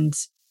 And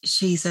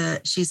she's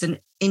an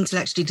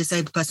intellectually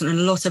disabled person, and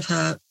a lot of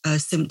her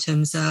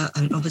symptoms are,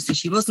 and obviously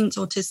she wasn't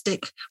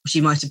autistic, or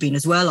she might have been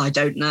as well, I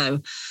don't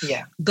know.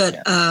 Yeah.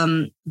 But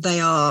they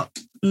are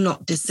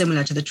not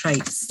dissimilar to the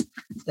traits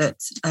that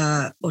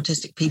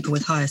autistic people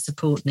with higher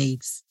support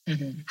needs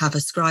have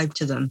ascribed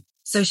to them.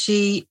 So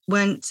she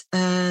went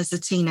as a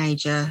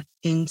teenager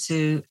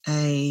into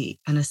an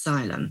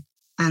asylum.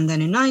 And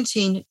then in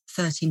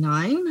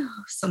 1939,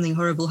 something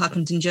horrible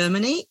happened in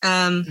Germany.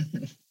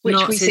 Which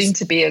Nazis, we seem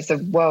to be as a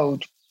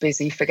world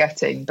busy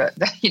forgetting, but,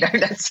 you know,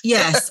 let's...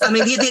 Yes, I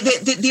mean,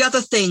 the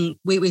other thing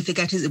we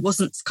forget is it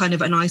wasn't kind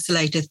of an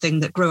isolated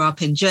thing that grew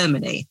up in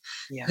Germany.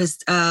 Because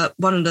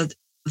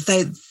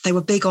they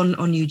were big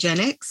on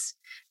eugenics,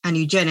 and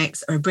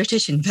eugenics are a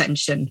British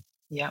invention.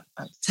 Yeah,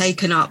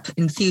 taken up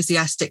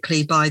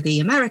enthusiastically by the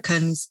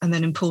Americans and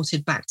then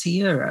imported back to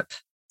Europe.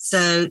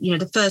 So, you know,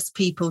 the first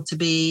people to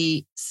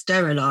be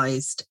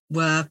sterilised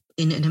were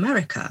in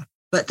America.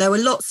 But there were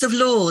lots of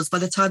laws by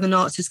the time the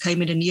Nazis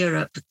came in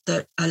Europe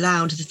that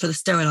allowed for the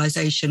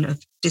sterilisation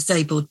of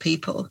disabled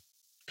people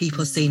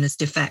seen as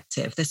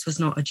defective. This was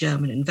not a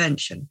German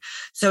invention.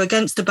 So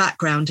against the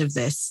background of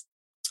this,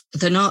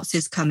 the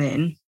Nazis come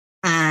in,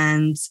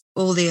 and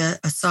all the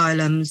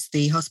asylums,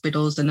 the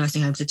hospitals, the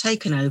nursing homes are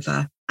taken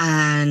over.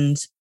 And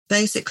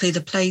basically the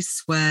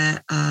place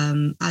where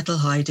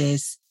Adelheid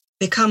is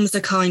becomes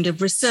a kind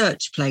of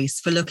research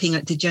place for looking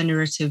at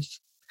degenerative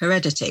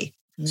heredity.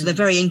 So they're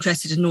very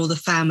interested in all the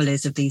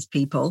families of these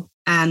people.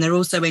 And they're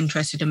also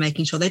interested in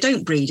making sure they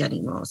don't breed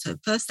anymore. So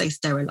first they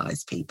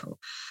sterilise people.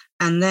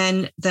 And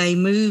then they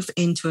move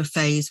into a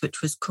phase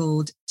which was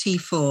called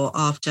T4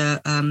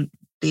 after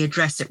the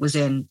address it was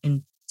in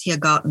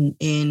Tiergarten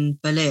in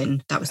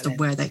Berlin. That was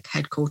where their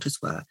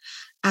headquarters were.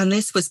 And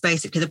this was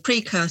basically the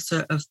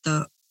precursor of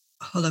the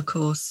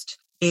Holocaust.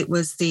 It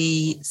was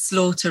the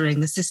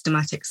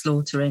systematic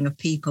slaughtering of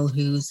people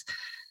who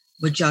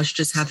were judged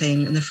as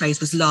having, and the phrase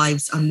was,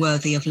 lives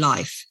unworthy of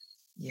life.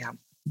 Yeah.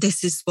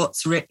 This is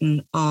what's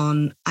written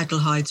on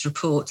Adelheide's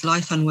report,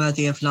 life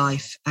unworthy of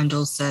life, and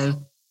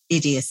also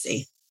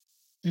idiocy.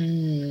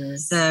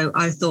 So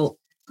I thought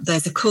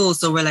there's a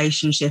causal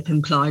relationship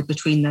implied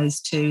between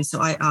those two.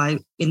 So I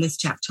in this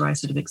chapter, I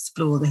sort of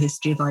explore the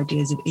history of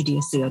ideas of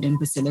idiocy or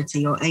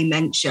imbecility or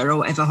amentia or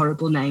whatever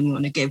horrible name you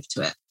want to give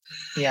to it.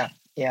 Yeah,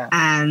 yeah.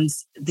 And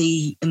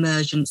the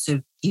emergence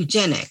of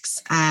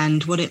eugenics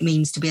and what it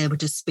means to be able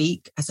to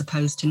speak as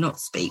opposed to not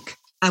speak.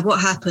 And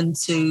what happened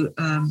to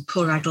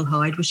poor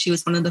Adelheid was she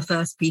was one of the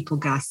first people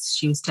gassed.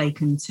 She was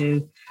taken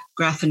to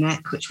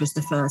Grafeneck, which was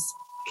the first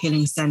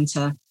killing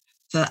centre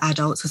for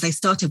adults, because they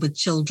started with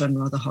children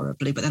rather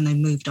horribly, but then they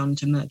moved on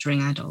to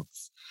murdering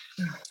adults.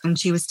 And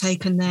she was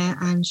taken there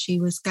and she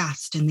was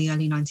gassed in the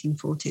early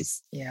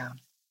 1940s. Yeah.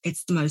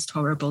 It's the most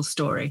horrible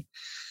story.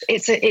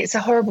 It's a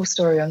horrible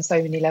story on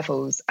so many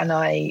levels. And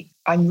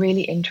I'm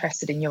really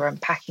interested in your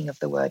unpacking of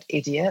the word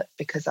idiot,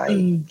 because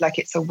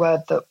it's a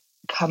word that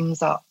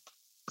comes up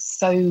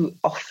so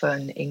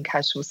often in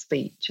casual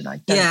speech. And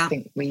I don't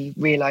think we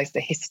realise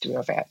the history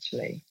of it,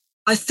 actually.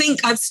 I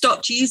think I've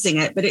stopped using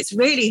it, but it's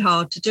really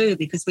hard to do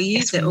because we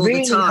use it all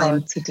really the time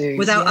hard to do,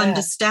 without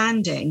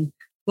understanding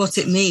what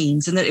it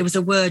means, and that it was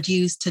a word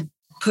used to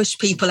push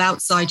people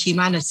outside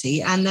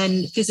humanity and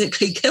then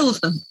physically kill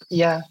them.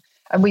 Yeah.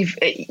 And we've,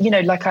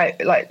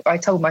 I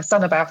told my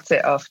son about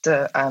it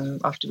after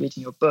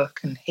reading your book,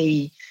 and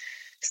he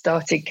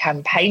started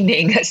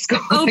campaigning at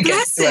school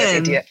against the word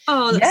idiot.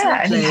 Oh, that's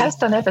lovely. And he has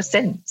done ever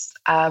since.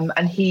 And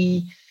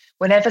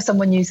whenever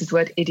someone uses the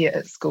word idiot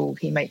at school,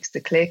 he makes the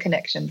clear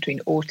connection between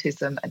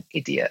autism and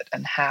idiot,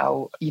 and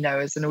how,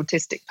 as an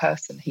autistic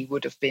person, he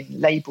would have been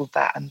labelled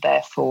that and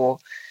therefore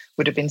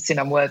would have been seen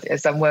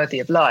unworthy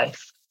of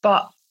life.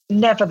 But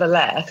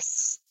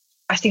nevertheless,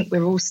 I think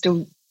we're all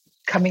still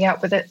coming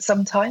out with it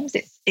sometimes.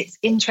 It's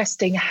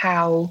interesting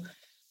how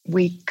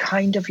we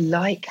kind of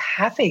like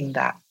having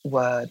that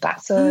word.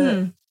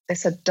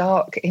 It's a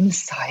dark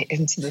insight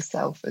into the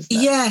self, isn't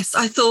it? Yes,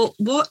 I thought,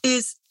 you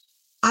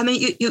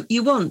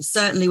want,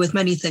 certainly with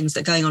many things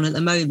that are going on at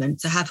the moment,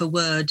 to have a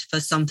word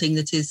for something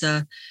that is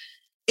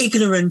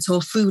ignorant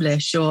or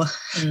foolish, or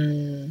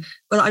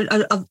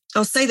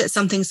I'll say that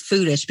something's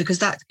foolish because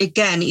that,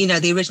 again,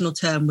 the original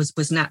term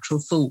was natural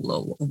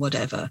fool or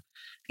whatever.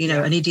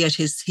 An idiot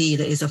is he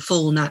that is a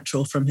full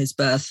natural from his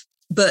birth.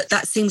 But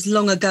that seems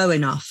long ago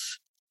enough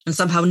and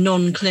somehow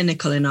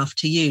non-clinical enough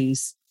to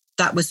use.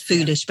 That was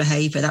foolish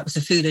behaviour. That was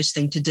a foolish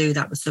thing to do.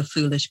 That was a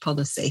foolish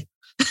policy.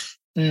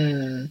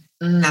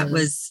 That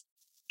was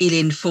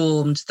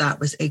ill-informed. That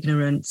was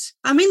ignorant.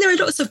 I mean, there are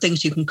lots of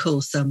things you can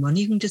call someone.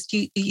 You can just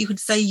you could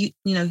say you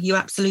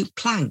absolute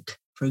plank,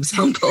 for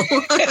example.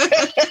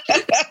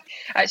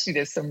 Actually,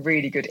 there's some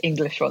really good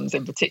English ones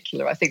in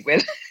particular. I think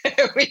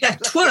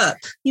twerp.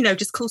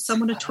 Just call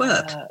someone a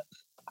twerp.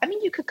 I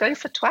mean, you could go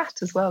for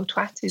twat as well.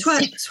 Twat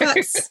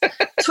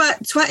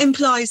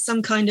implies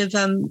some kind of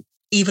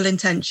evil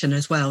intention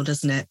as well,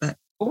 doesn't it? But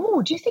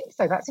oh, do you think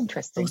so? That's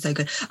interesting. Also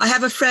good. I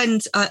have a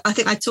friend, I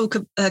think I talk,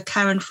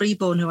 Karen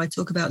Freeborn, who I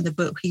talk about in the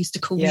book, who used to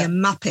call me a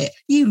muppet.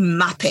 You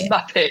muppet.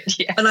 Muppet,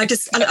 yeah. And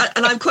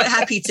and I'm quite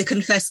happy to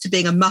confess to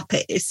being a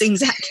muppet. It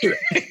seems accurate.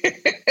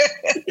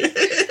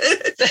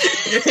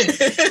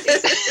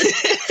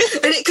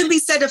 And it can be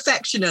said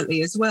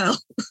affectionately as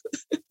well.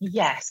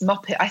 Yes,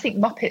 muppet. I think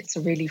muppet's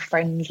a really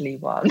friendly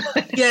one.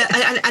 Yeah,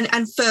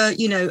 and for,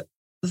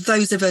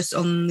 those of us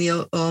on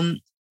the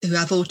who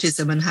have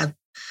autism and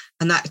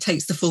that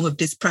takes the form of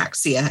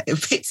dyspraxia, it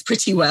fits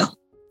pretty well.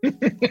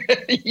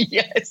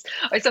 Yes.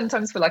 I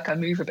sometimes feel like I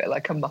move a bit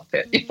like a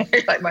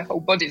muppet, like my whole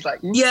body's like...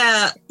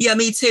 Yeah,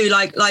 me too.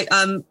 Like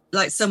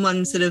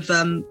someone sort of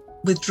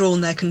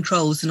withdrawn their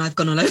controls and I've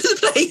gone all over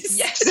the place.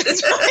 Yes,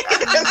 that's right.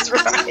 That's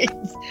right.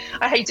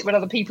 I hate it when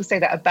other people say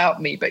that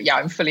about me, but yeah,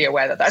 I'm fully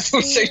aware that that's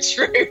also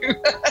true.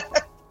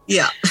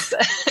 Yeah.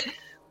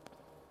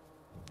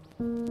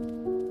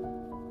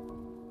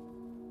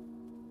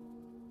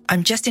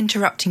 I'm just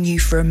interrupting you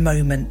for a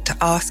moment to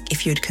ask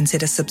if you'd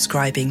consider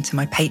subscribing to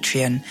my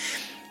Patreon.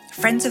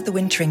 Friends of the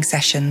Wintering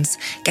Sessions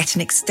get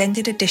an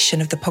extended edition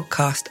of the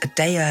podcast a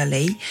day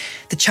early,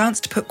 the chance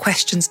to put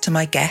questions to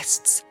my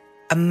guests,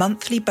 a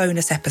monthly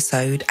bonus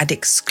episode, and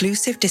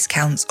exclusive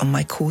discounts on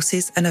my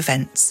courses and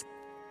events.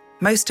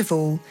 Most of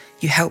all,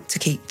 you help to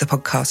keep the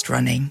podcast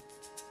running.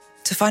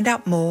 To find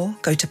out more,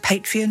 go to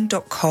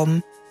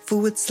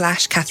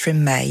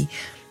patreon.com/Catherine May.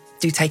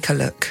 Do take a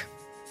look.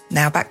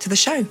 Now back to the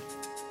show.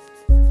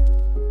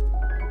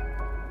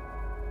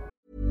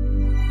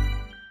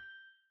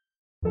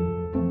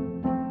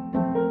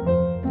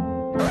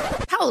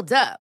 Hold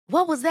up.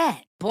 What was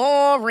that?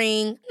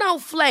 Boring. No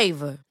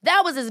flavor.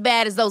 That was as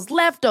bad as those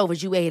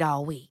leftovers you ate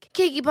all week.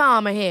 Keke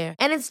Palmer here,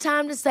 and it's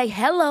time to say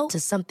hello to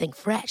something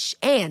fresh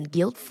and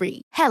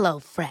guilt-free. Hello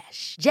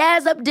Fresh.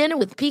 Jazz up dinner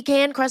with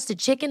pecan-crusted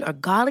chicken or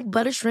garlic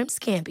butter shrimp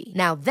scampi.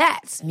 Now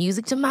that's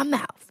music to my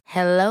mouth.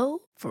 Hello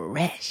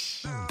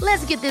Fresh.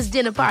 Let's get this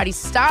dinner party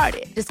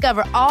started.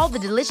 Discover all the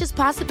delicious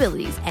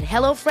possibilities at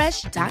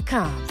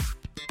hellofresh.com.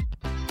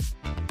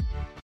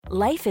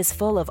 Life is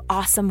full of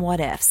awesome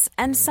what-ifs,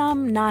 and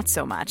some not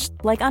so much,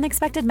 like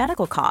unexpected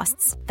medical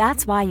costs.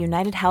 That's why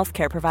United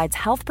Healthcare provides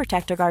Health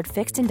Protector Guard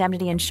fixed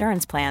indemnity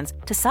insurance plans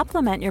to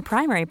supplement your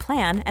primary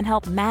plan and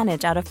help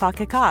manage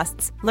out-of-pocket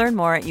costs. Learn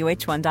more at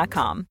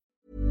uh1.com.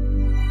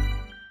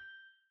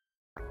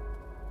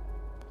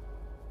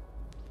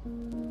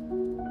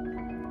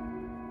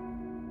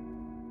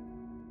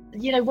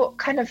 You know,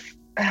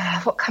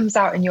 what comes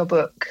out in your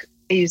book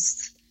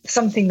is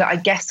something that I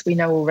guess we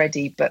know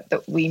already, but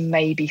that we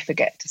maybe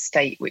forget to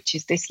state, which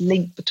is this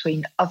link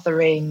between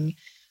othering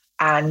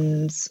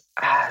and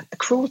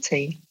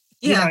cruelty,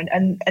 you know,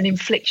 and an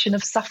infliction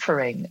of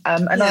suffering.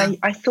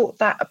 I thought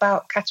that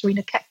about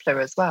Katharina Kepler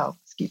as well.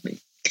 Excuse me.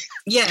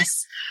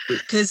 Yes,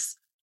 because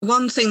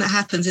one thing that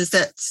happens is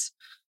that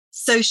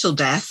social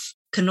death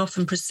can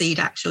often precede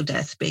actual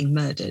death, being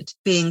murdered,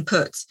 being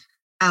put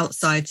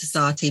outside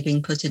society,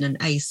 being put in an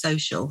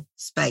asocial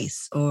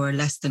space or a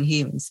less than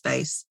human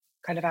space.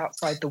 Kind of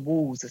outside the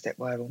walls, as it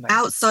were, almost.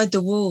 Outside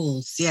the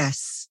walls,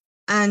 yes.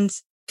 And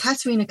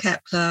Katharina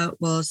Kepler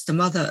was the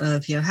mother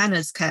of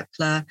Johannes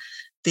Kepler,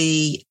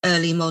 the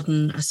early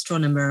modern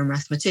astronomer and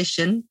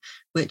mathematician,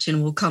 which,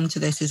 and we'll come to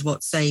this, is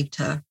what saved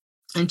her.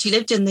 And she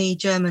lived in the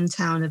German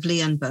town of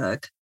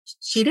Limburg.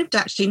 She lived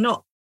actually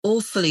not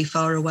awfully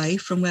far away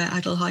from where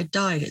Adelheid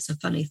died. It's a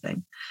funny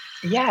thing.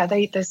 Yeah,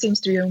 there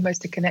seems to be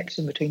almost a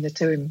connection between the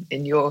two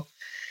in your...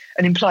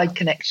 an implied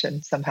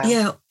connection somehow.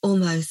 Yeah,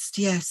 almost,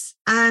 yes.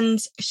 And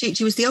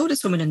she was the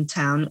oldest woman in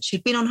town.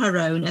 She'd been on her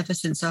own ever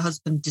since her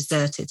husband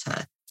deserted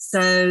her.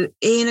 So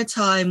in a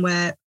time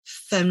where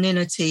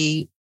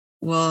femininity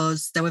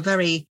was, there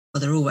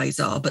always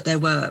are, but there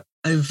were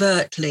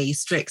overtly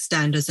strict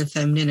standards of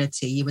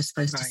femininity. You were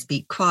supposed to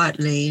speak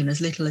quietly and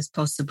as little as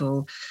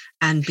possible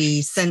and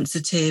be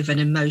sensitive and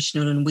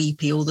emotional and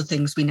weepy, all the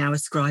things we now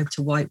ascribe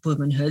to white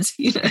womanhood,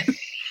 you know,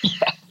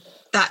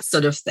 that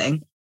sort of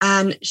thing.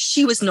 And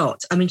she was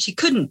not. I mean, she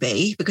couldn't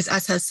be, because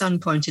as her son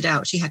pointed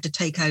out, she had to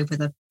take over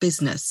the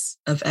business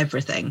of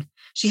everything.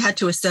 She had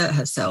to assert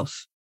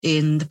herself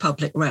in the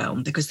public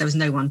realm because there was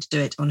no one to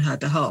do it on her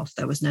behalf.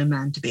 There was no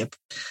man to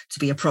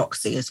be a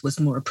proxy, as was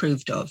more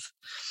approved of.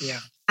 Yeah.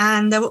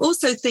 And there were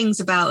also things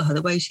about her,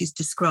 the way she's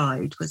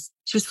described, was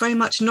she was very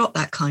much not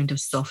that kind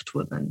of soft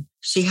woman.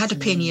 She had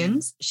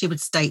opinions. She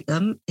would state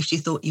them. If she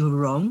thought you were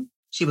wrong,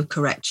 she would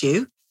correct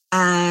you.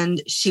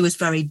 And she was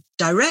very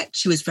direct.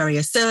 She was very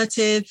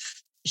assertive.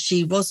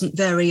 She wasn't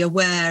very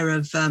aware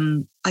of,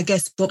 I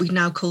guess, what we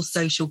now call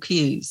social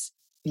cues.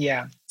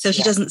 Yeah. So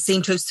she doesn't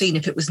seem to have seen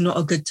if it was not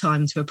a good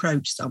time to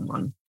approach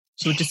someone.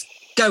 She would just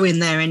go in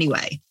there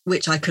anyway,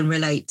 which I can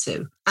relate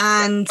to.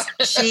 And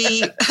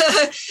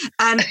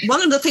and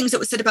one of the things that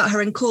was said about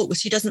her in court was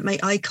she doesn't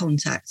make eye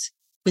contact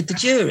with the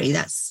jury.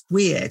 That's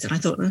weird. And I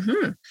thought,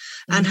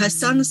 And her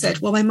son said,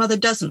 well, my mother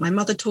doesn't. My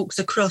mother talks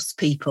across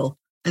people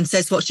and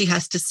says what she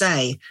has to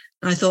say.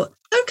 And I thought,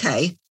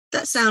 okay,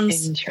 that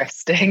sounds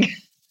interesting,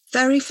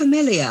 very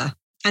familiar.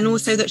 And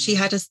also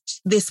that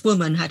this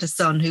woman had a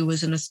son who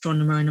was an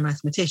astronomer and a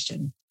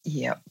mathematician.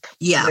 Yep.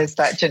 Yeah. There's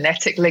that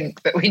genetic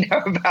link that we know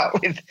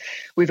about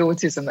with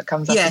autism that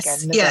comes up again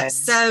and again.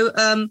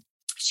 So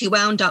she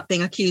wound up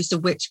being accused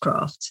of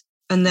witchcraft.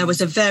 And there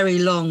was a very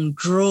long,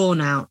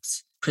 drawn-out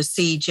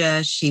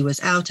procedure. She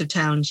was out of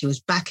town. She was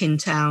back in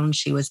town.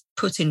 She was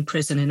put in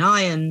prison in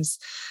irons.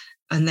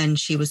 And then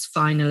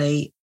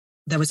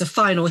there was a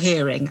final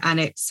hearing, and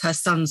it's her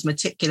son's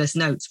meticulous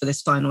notes for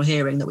this final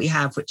hearing that we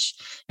have, which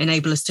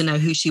enable us to know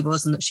who she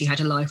was and that she had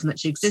a life and that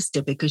she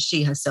existed, because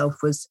she herself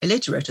was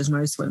illiterate, as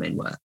most women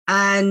were.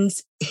 And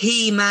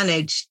he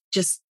managed,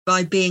 just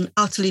by being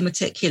utterly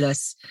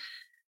meticulous,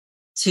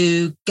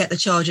 to get the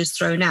charges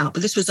thrown out.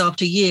 But this was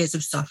after years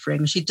of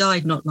suffering. She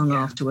died not long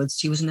afterwards.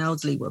 She was an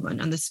elderly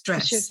woman, and the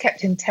stress. She was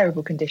kept in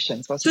terrible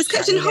conditions, wasn't she? She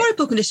was kept in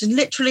horrible conditions,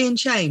 literally in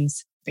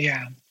chains.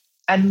 Yeah.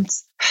 And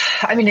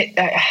I mean,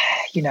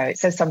 it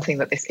says something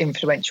that this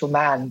influential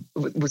man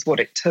was what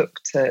it took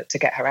to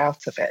get her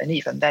out of it. And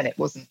even then, it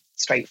wasn't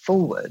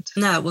straightforward.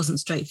 No, it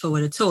wasn't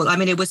straightforward at all. I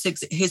mean, it was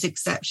his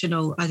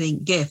exceptional, I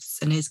think, gifts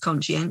and his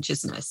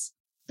conscientiousness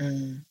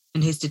and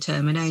his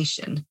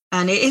determination.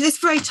 And it is a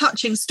very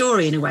touching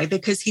story in a way,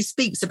 because he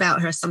speaks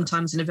about her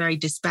sometimes in a very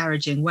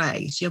disparaging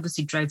way. She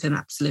obviously drove him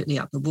absolutely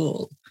up the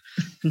wall.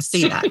 You can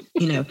see that,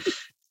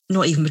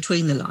 not even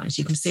between the lines,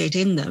 you can see it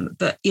in them.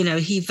 But,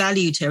 he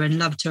valued her and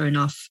loved her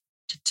enough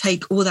to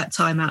take all that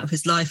time out of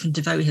his life and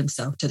devote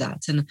himself to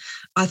that. And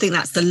I think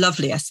that's the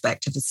lovely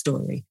aspect of the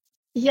story.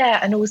 Yeah.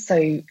 And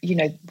also,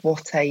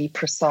 what a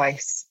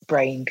precise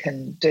brain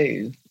can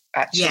do,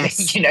 actually.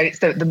 Yes. It's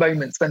the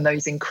moments when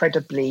those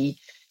incredibly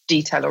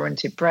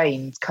detail-oriented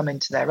brains come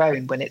into their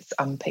own when it's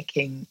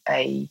unpicking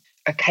a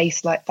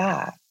case like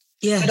that.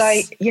 Yes.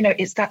 But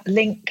it's that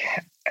link,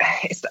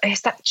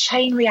 it's that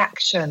chain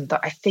reaction that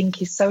I think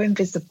is so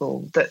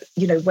invisible that,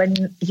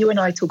 when you and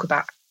I talk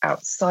about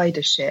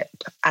outsidership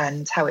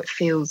and how it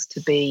feels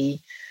to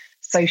be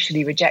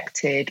socially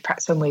rejected,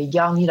 perhaps when we're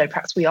young,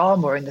 perhaps we are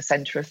more in the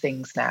centre of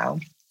things now.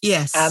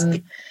 Yes.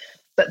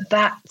 But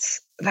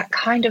that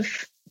kind of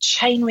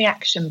chain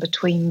reaction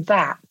between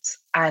that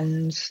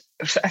and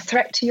a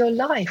threat to your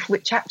life,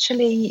 which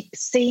actually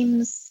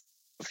seems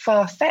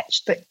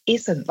far-fetched, but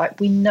isn't. Like,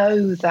 we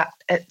know that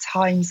at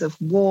times of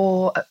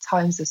war, at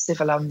times of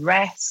civil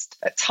unrest,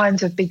 at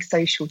times of big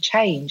social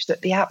change,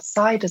 that the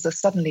outsiders are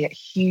suddenly at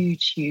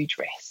huge, huge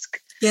risk.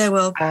 Yeah,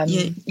 well, and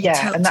it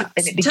tell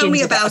me begins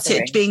with about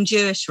othering. it being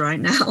Jewish right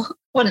now.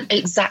 Well,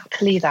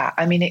 exactly that.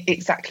 I mean,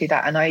 exactly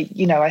that. And I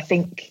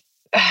think,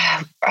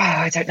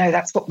 I don't know,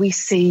 that's what we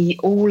see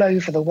all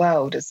over the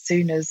world as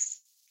soon as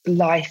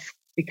life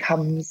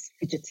becomes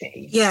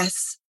fidgety.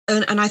 Yes.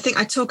 And I think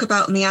I talk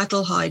about in the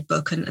Adelheid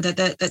book, and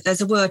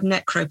there's a word,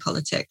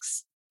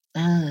 necropolitics.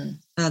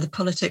 The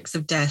politics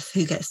of death,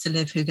 who gets to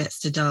live, who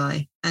gets to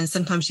die. And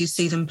sometimes you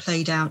see them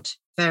played out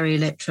very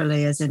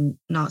literally, as in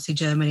Nazi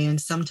Germany,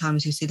 and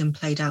sometimes you see them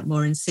played out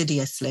more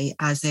insidiously,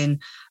 as in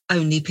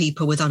only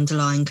people with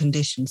underlying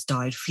conditions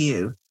died,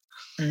 few.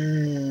 Well,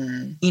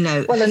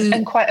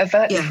 and quite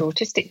overtly for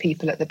autistic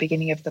people at the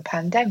beginning of the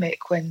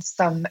pandemic, when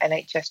some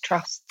NHS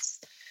trusts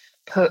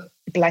put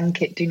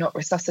blanket "do not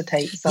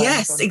resuscitate"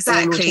 signs on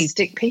all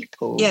autistic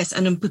people. Yes,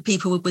 and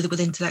people with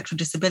intellectual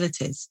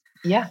disabilities.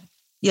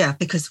 Yeah,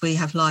 because we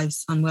have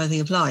lives unworthy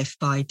of life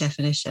by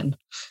definition.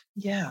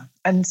 Yeah,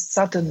 and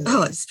suddenly...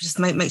 Oh, it just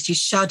makes you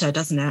shudder,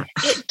 doesn't it?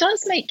 It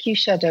does make you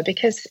shudder,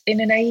 because in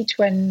an age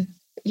when,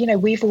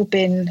 we've all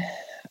been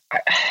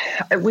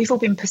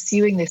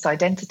pursuing this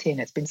identity, and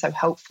it's been so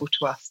helpful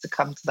to us to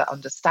come to that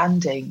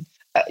understanding,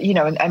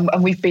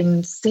 and we've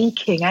been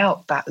seeking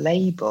out that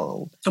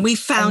label. And we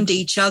found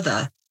each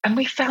other. And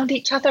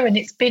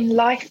it's been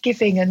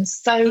life-giving and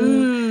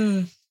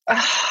so...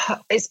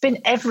 it's been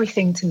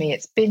everything to me.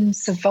 It's been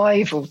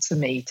survival to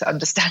me to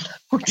understand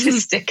I'm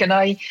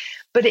autistic.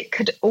 But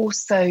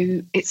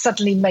it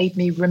suddenly made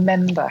me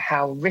remember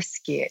how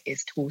risky it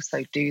is to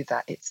also do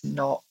that. It's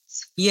not.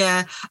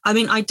 Yeah. I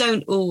mean, I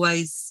don't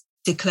always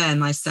declare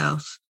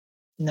myself.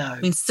 No.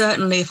 I mean,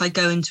 certainly if I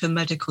go into a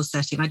medical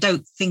setting, I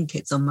don't think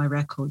it's on my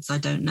records. I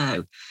don't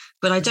know.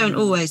 But I don't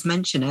always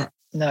mention it.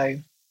 No.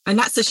 And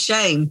that's a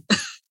shame.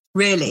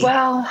 Really?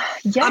 Well,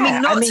 yeah.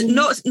 I mean,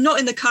 not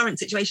in the current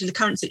situation. The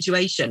current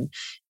situation,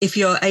 if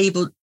you're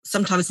able,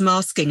 sometimes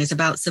masking is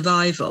about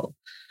survival.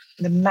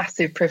 The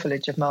massive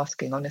privilege of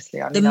masking, honestly.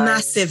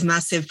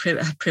 Massive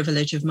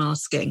privilege of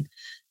masking.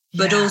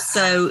 But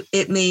also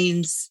it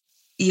means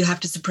you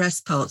have to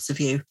suppress parts of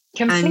you.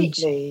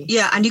 Completely.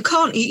 And you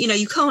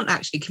can't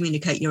actually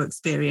communicate your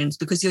experience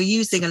because you're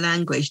using a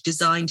language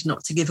designed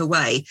not to give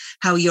away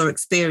how your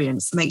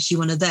experience makes you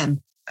one of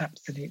them.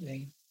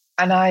 Absolutely.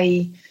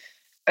 And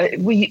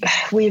we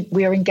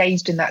are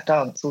engaged in that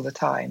dance all the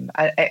time.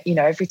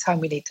 Every time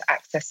we need to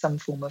access some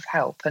form of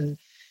help, and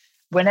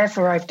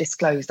whenever I've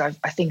disclosed, I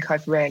think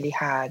I've rarely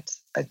had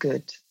a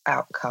good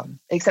outcome.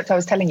 Except I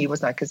was telling you,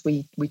 wasn't I? Because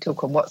we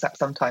talk on WhatsApp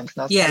sometimes,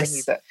 and I was telling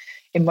you that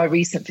in my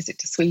recent visit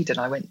to Sweden,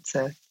 I went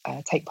to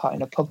take part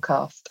in a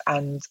podcast,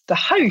 and the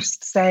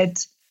host said,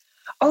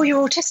 "Oh,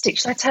 you're autistic.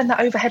 Should I turn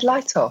that overhead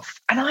light off?"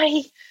 And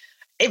I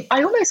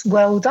almost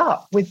welled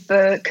up with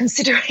the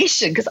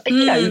consideration because,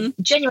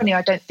 genuinely,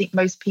 I don't think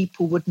most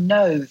people would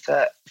know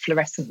that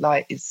fluorescent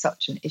light is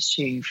such an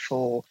issue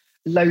for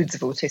loads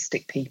of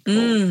autistic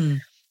people.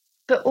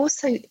 But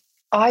also,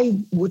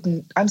 I'm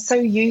so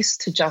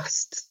used to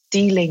just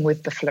dealing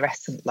with the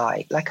fluorescent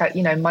light. Like,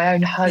 in my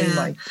own home,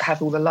 I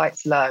have all the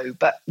lights low,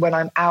 but when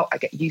I'm out, I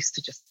get used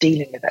to just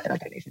dealing with it and I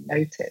don't even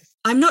notice.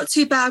 I'm not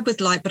too bad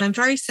with light, but I'm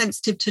very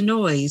sensitive to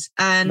noise.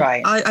 And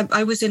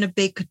I was in a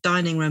big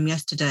dining room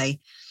yesterday,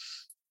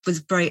 it was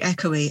very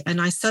echoey,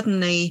 and I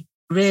suddenly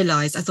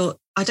realised, I thought,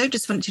 I don't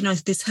just want you to know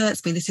this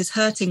hurts me. This is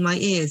hurting my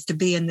ears to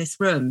be in this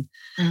room.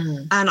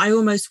 And I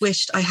almost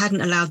wished I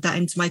hadn't allowed that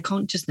into my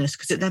consciousness,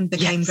 because it then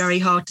became very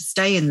hard to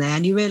stay in there.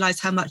 And you realise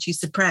how much you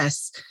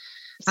suppress,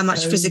 how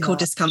much physical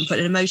discomfort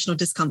and emotional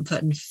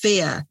discomfort and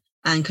fear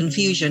and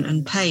confusion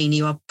and pain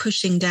you are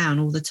pushing down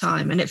all the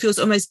time. And it feels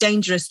almost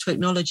dangerous to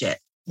acknowledge it.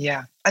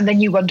 Yeah. And then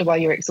you wonder why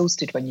you're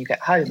exhausted when you get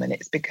home. And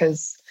it's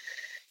because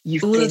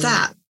you've all of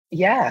that.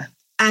 Yeah.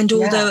 And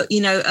all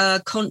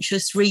the,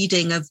 conscious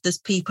reading of the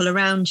people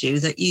around you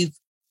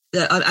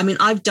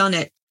I've done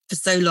it for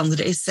so long that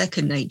it is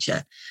second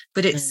nature,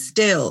 but it's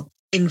still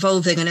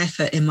involving an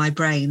effort in my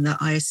brain that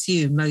I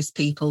assume most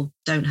people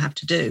don't have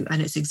to do. And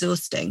it's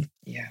exhausting.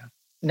 Yeah,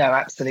 no,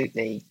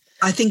 absolutely.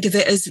 I think of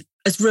it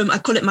as room. I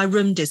call it my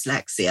room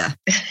dyslexia.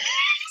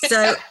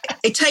 So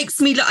it takes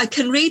me, I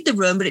can read the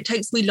room, but it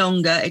takes me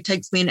longer. It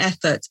takes me an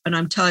effort and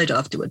I'm tired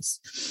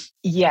afterwards.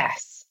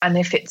 Yes. And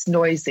if it's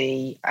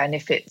noisy and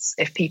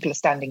if people are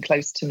standing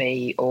close to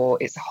me or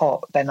it's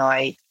hot, then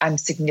I am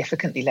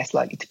significantly less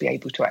likely to be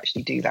able to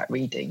actually do that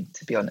reading,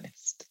 to be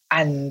honest.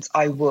 And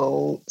I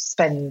will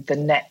spend the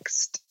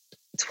next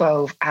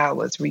 12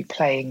 hours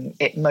replaying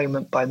it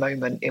moment by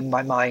moment in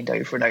my mind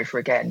over and over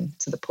again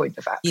to the point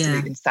of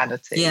absolute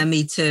insanity. Yeah,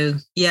 me too.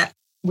 Yeah.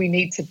 We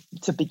need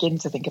to begin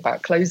to think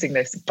about closing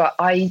this. But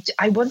I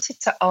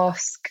wanted to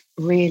ask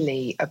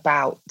really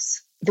about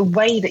the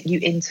way that you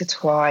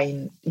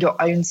intertwine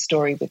your own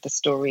story with the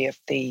story of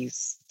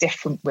these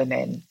different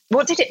women.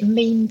 What did it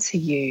mean to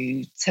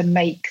you to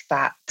make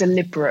that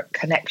deliberate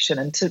connection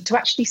and to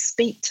actually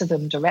speak to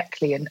them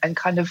directly and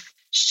kind of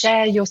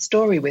share your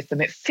story with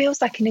them? It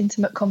feels like an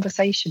intimate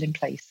conversation in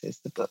places,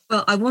 the book.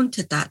 Well, I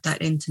wanted that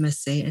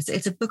intimacy.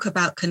 It's a book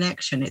about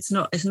connection. It's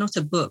not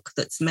a book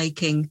that's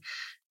making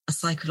a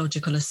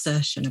psychological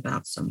assertion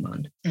about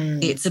someone.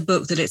 It's a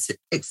book that it's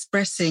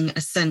expressing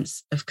a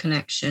sense of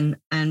connection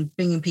and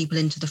bringing people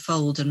into the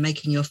fold and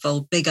making your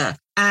fold bigger.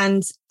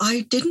 And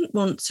I didn't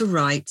want to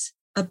write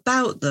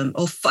about them,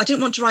 or I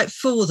didn't want to write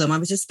for them. I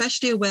was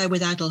especially aware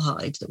with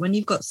Adelheid that when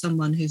you've got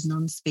someone who's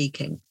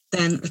non-speaking,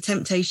 then the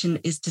temptation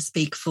is to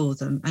speak for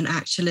them. And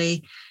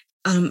actually,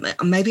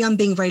 maybe I'm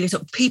being very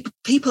little. People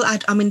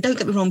don't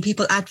get me wrong,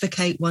 people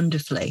advocate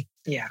wonderfully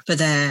for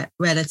their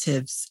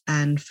relatives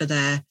and for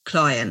their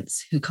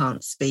clients who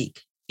can't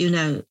speak. You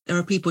know, there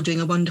are people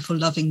doing a wonderful,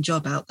 loving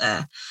job out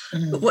there.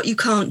 But what you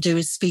can't do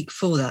is speak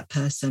for that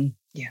person.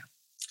 Yeah.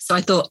 So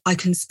I thought, I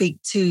can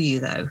speak to you,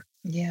 though.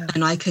 Yeah.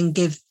 And I can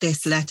give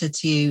this letter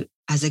to you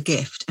as a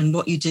gift, and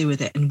what you do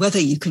with it and whether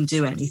you can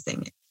do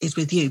anything is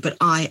with you. But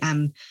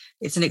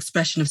it's an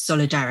expression of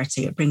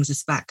solidarity. It brings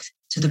us back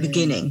to the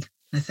beginning,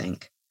 I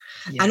think.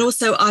 Yeah. And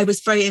also I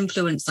was very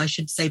influenced, I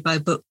should say, by a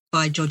book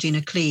by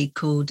Georgina Klieg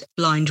called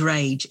Blind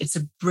Rage. It's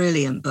a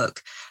brilliant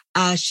book.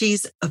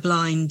 She's a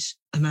blind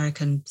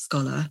American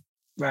scholar.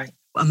 Right.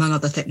 Among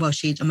other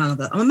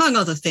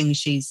things,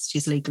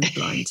 she's legally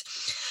blind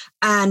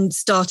and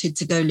started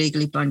to go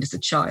legally blind as a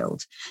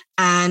child.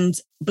 And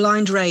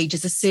Blind Rage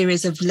is a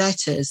series of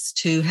letters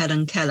to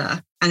Helen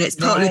Keller. And it's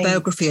partly a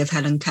biography of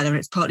Helen Keller. And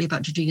it's partly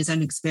about Georgina's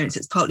own experience.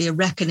 It's partly a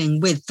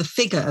reckoning with the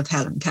figure of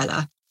Helen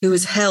Keller, who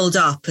was held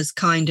up as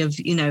kind of,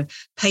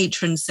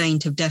 patron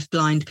saint of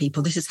deaf-blind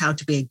people. This is how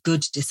to be a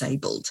good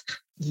disabled.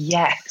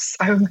 Yes.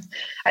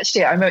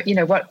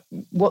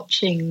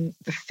 Watching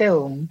the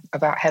film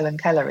about Helen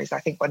Keller is, I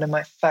think, one of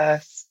my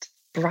first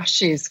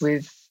brushes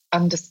with,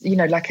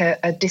 like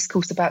a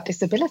discourse about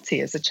disability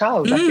as a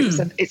child. Like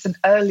it's an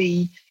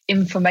early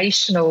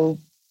informational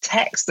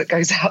text that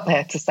goes out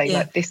there to say,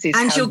 like, this is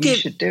how you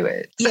should do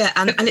it. Yeah,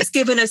 and it's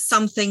given us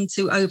something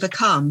to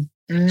overcome.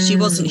 She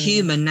wasn't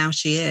human, now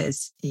she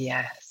is.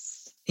 Yes.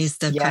 Is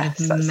the kind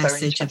of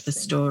message of the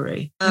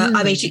story.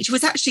 She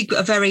was actually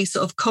a very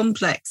sort of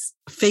complex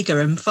figure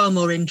and far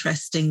more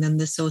interesting than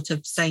the sort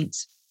of saint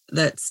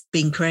that's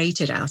been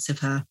created out of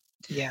her.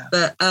 Yeah.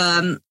 But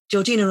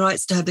Georgina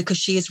writes to her because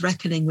she is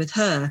reckoning with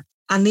her.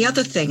 And the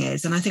other thing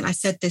is, and I think I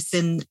said this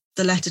in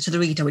the letter to the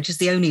reader, which is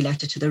the only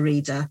letter to the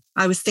reader,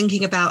 I was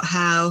thinking about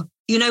how,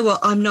 you know what,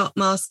 I'm not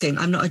masking,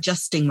 I'm not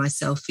adjusting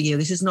myself for you.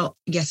 This is not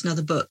yet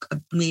another book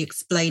of me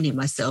explaining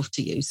myself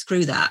to you.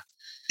 Screw that.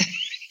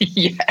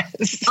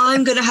 Yes.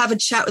 I'm going to have a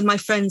chat with my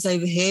friends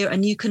over here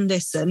and you can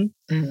listen,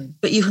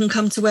 but you can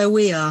come to where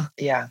we are.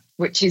 Yeah,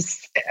 which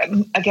is,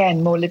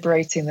 again, more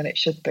liberating than it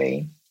should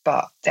be,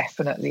 but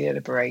definitely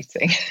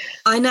liberating.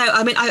 I know.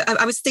 I mean,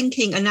 I was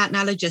thinking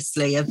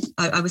analogously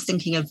I was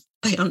thinking of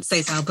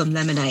Beyonce's album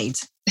Lemonade.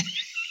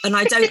 And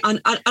I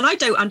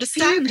don't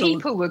understand. Few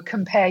people would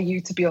compare you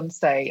to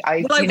Beyonce.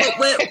 I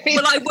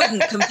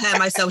wouldn't compare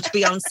myself to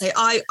Beyonce.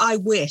 I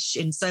wish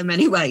in so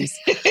many ways.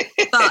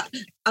 But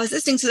I was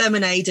listening to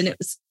Lemonade, and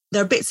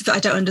there are bits of it I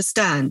don't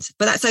understand,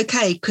 but that's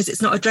okay because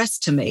it's not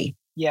addressed to me.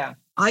 Yeah,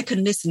 I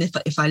can listen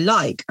if I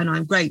like, and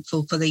I'm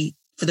grateful for the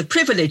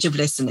privilege of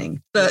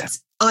listening. But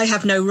I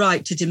have no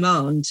right to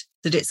demand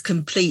that it's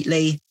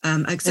completely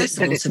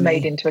accessible that it's to me.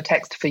 Made into a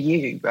text for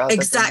you.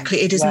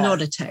 Exactly, it is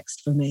not a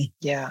text for me.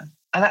 Yeah.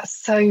 And that's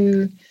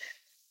so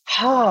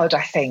hard,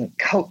 I think,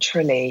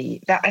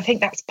 culturally. I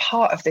think that's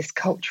part of this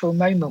cultural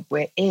moment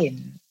we're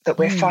in, that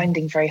we're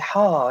finding very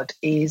hard,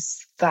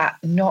 is that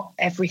not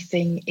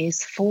everything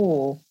is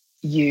for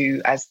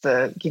you as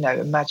the,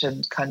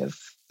 imagined kind of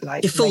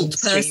like default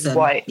person,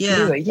 white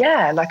viewer.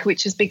 Yeah, like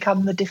which has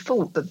become the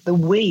default, that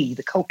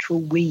the cultural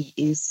we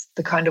is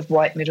the kind of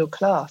white middle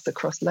class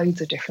across loads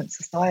of different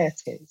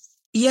societies.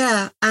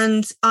 Yeah,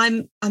 and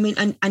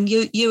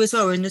you as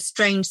well are in a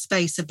strange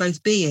space of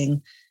both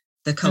being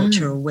the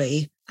cultural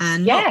we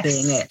and not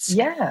being it.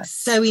 Yeah.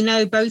 So we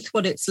know both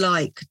what it's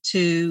like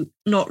to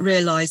not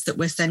realise that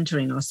we're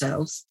centering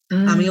ourselves.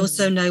 And we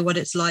also know what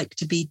it's like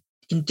to be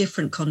in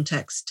different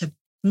contexts, to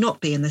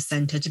not be in the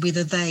centre, to be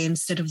the they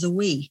instead of the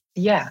we.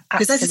 Yeah,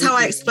 because this is how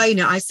I explain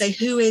it. I say,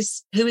 who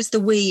is the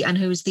we and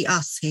who is the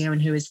us here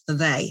and who is the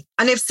they?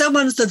 And if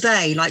someone's the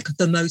they, like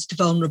the most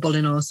vulnerable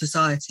in our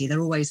society,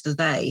 they're always the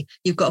they,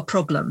 you've got a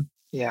problem.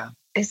 Yeah.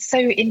 It's so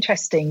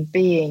interesting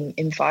being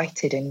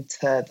invited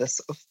into the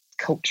sort of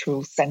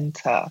cultural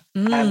centre,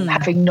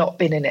 having not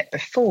been in it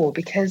before,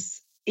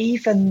 because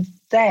even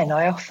then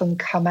I often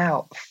come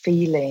out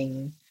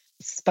feeling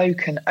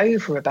spoken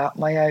over about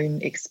my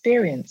own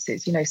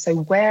experiences, so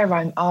where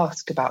I'm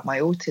asked about my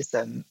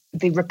autism,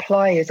 the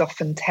reply is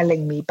often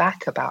telling me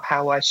back about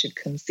how I should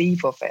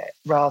conceive of it,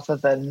 rather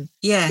than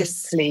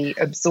simply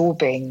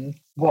absorbing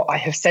what I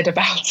have said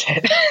about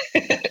it.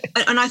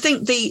 And I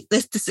think the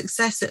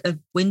success of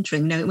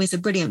Wintering, it was a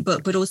brilliant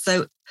book, but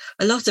also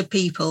a lot of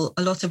people,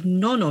 a lot of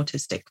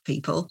non-autistic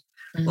people,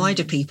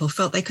 wider people,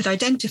 felt they could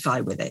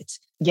identify with it.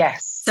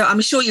 Yes. So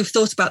I'm sure you've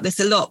thought about this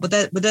a lot, but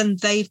then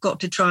they've got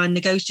to try and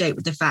negotiate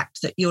with the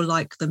fact that you're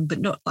like them, but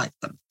not like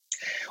them.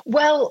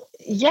 Well,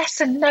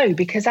 yes and no,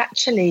 because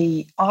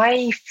actually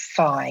I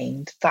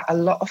find that a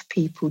lot of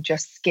people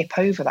just skip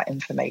over that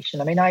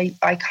information. I mean, I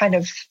kind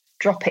of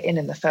drop it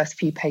in the first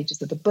few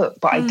pages of the book,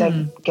 but I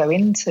don't go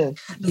into...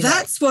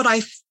 That's what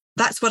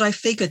I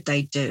figured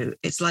they'd do.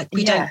 It's like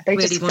we don't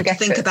really want to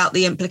think about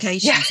the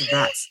implications of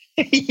that.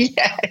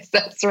 Yes,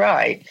 that's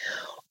right.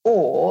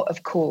 Or,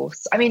 of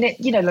course, I mean,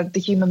 like the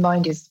human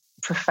mind is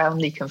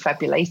profoundly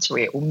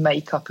confabulatory. It will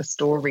make up a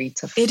story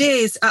to... It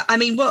is. I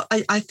mean, what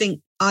I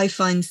think I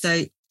find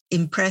so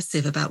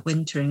impressive about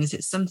Wintering is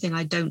it's something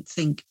I don't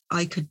think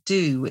I could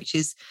do, which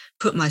is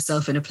put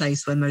myself in a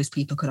place where most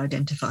people could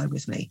identify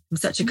with me. I'm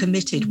such a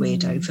committed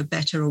weirdo, for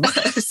better or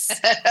worse.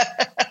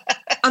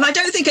 And I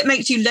don't think it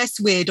makes you less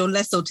weird or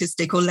less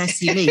autistic or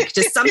less unique.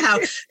 Just somehow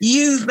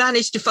you've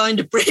managed to find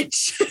a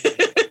bridge.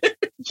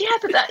 Yeah,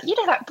 but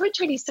that bridge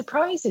really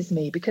surprises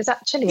me, because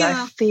actually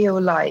I feel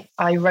like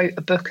I wrote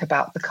a book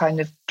about the kind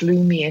of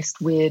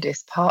gloomiest,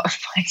 weirdest part of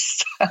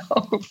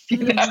myself,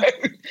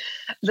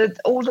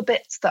 all the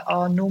bits that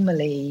are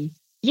normally,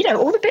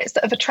 all the bits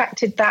that have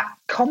attracted that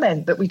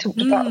comment that we talked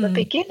about at the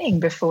beginning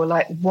before,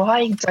 like,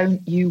 why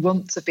don't you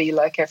want to be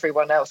like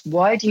everyone else?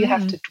 Why do you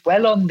have to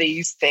dwell on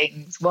these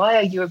things? Why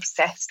are you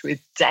obsessed with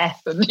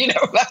death and,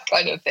 that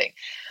kind of thing?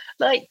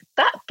 Like,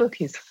 that book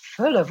is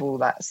full of all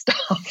that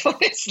stuff,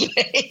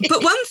 honestly.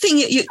 But one thing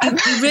you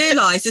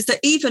realise is that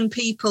even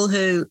people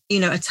who,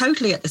 are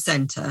totally at the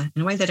centre,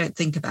 in a way they don't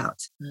think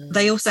about,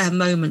 they also have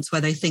moments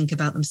where they think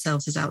about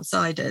themselves as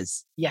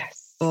outsiders.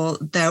 Yes. Or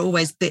there are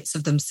always bits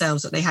of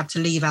themselves that they have to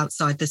leave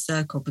outside the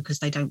circle because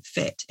they don't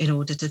fit in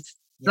order to...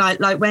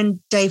 Like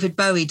when David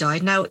Bowie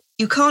died. Now,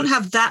 you can't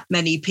have that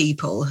many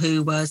people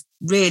who were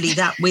really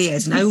that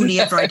weird and only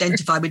ever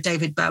identify with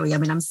David Bowie. I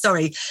mean, I'm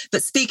sorry,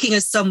 but speaking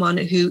as someone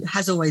who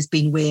has always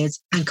been weird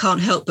and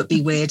can't help but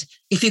be weird,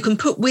 if you can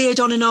put weird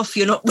on and off,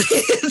 you're not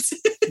weird.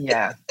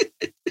 Yeah.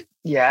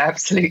 Yeah,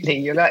 absolutely.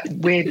 You're like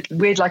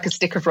weird like a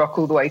stick of rock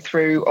all the way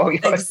through. Or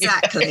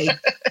Exactly.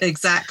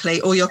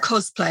 Or you're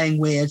cosplaying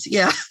weird.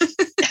 Yeah.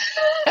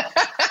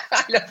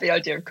 I love the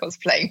idea of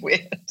cosplaying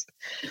weird.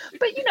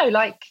 But,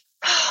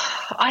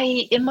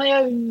 in my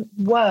own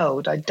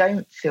world, I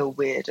don't feel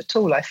weird at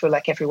all. I feel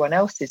like everyone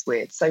else is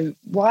weird. So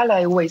while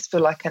I always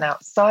feel like an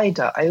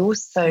outsider, I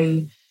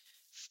also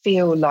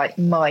feel like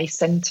my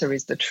centre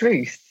is the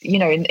truth, in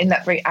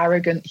that very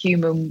arrogant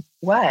human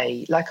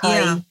way. Like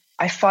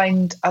I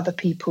find other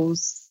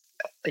people's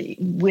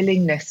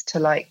willingness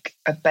to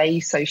obey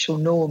social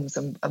norms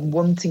and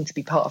wanting to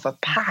be part of a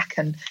pack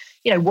and,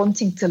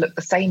 wanting to look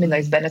the same in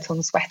those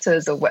Benetton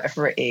sweaters or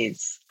whatever it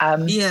is.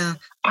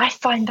 I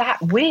find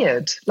that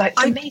weird. Like,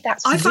 for me,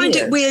 that's weird. I find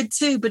it weird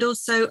too, but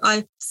also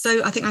I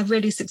think I've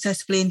really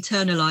successfully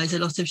internalised a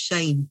lot of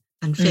shame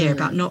and fear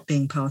about not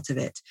being part of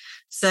it.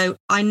 So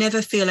I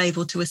never feel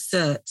able to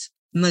assert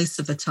most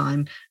of the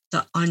time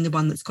that I'm the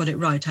one that's got it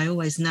right. I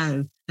always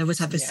know. I always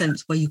have this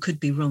sense where you could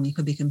be wrong. You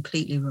could be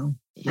completely wrong.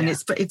 Yeah. And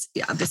it's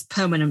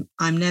permanent.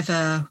 I'm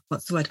never,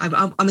 what's the word? I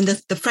mean,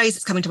 the phrase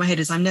that's coming to my head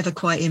is I'm never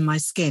quite in my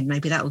skin.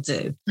 Maybe that'll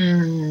do.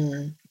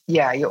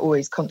 Yeah, you're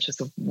always conscious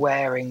of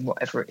wearing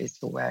whatever it is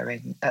you're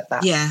wearing at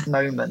that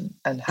moment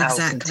and how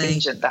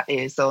contingent that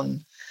is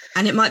on.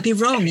 And it might be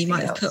wrong. You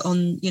might have put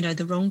on,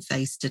 the wrong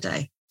face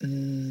today.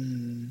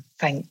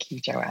 Thank you,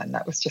 Joanne.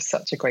 That was just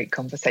such a great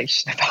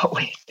conversation about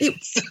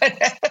weirdness.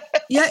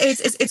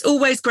 It's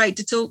always great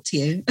to talk to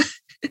you.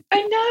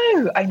 I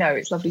know.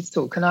 It's lovely to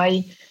talk, and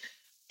I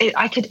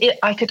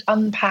could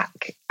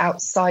unpack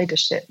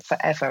outsidership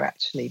forever,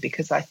 actually,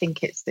 because I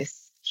think it's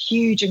this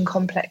huge and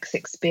complex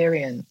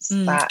experience.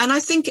 And I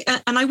think,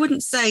 and I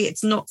wouldn't say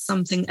it's not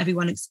something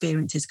everyone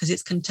experiences because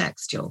it's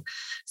contextual.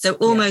 So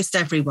almost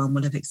everyone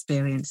will have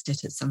experienced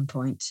it at some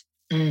point.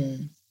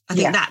 I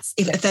think that's,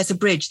 if there's a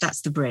bridge,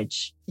 that's the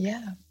bridge.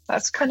 Yeah,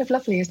 that's kind of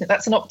lovely, isn't it?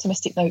 That's an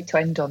optimistic note to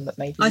end on. That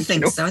maybe I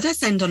think so.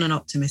 Let's end on an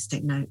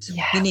optimistic note.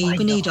 Yeah, we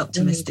need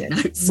optimistic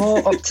notes.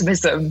 More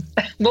optimism,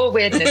 more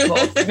weirdness, more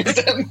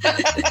optimism.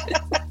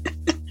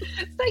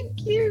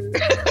 Thank you.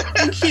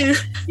 Thank you.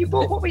 You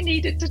brought what we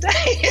needed today.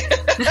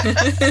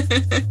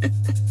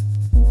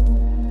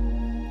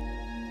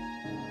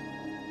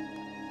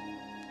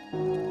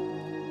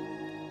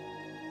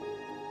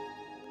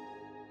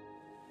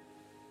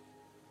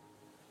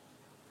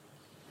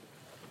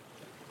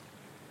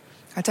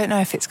 I don't know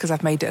if it's because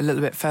I've made it a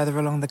little bit further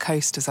along the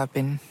coast as I've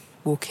been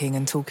walking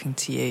and talking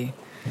to you.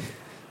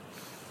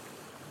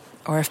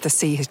 or if the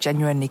sea has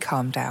genuinely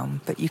calmed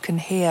down, but you can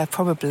hear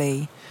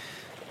probably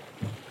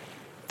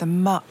the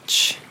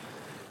much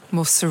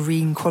more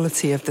serene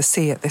quality of the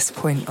sea at this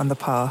point on the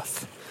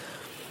path.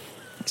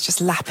 It's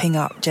just lapping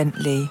up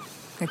gently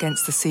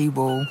against the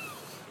seawall.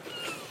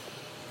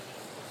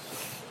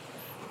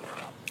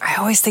 I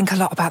always think a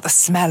lot about the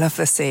smell of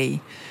the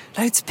sea.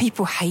 Loads of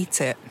people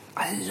hate it.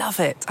 I love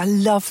it. I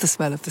love the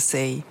smell of the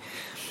sea.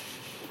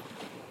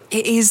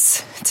 It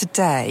is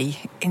today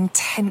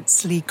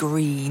intensely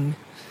green.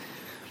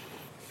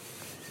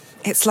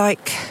 It's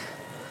like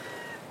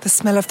the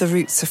smell of the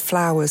roots of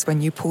flowers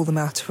when you pull them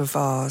out of a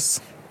vase.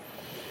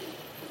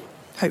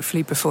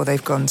 Hopefully before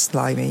they've gone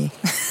slimy.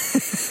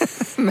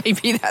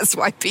 Maybe that's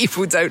why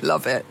people don't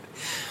love it.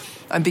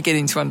 I'm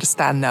beginning to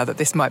understand now that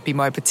this might be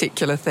my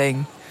particular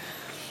thing.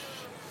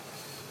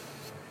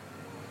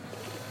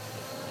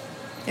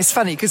 It's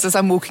funny because as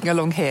I'm walking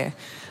along here,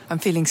 I'm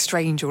feeling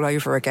strange all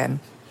over again.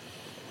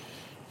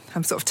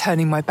 I'm sort of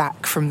turning my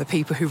back from the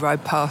people who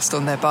ride past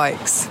on their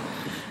bikes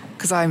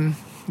because I'm,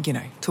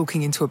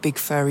 talking into a big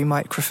furry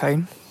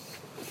microphone.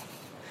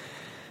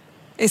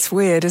 It's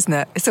weird, isn't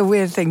it? It's a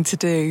weird thing to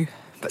do.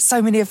 But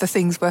so many of the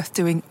things worth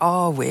doing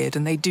are weird,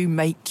 and they do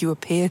make you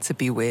appear to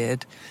be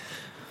weird.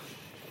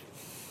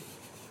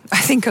 I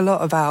think a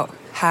lot about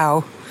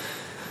how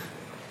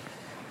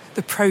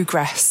the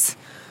progress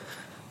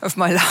of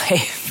my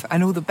life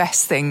and all the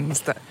best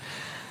things that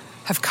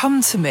have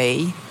come to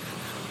me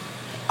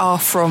are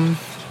from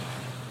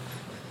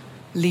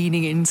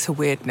leaning into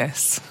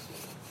weirdness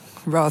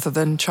rather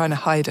than trying to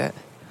hide it.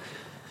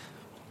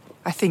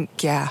 I think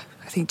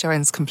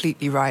Joanne's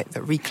completely right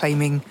that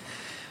reclaiming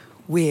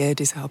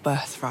weird is our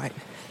birthright.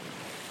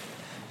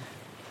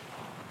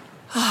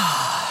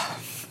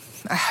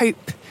 I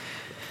hope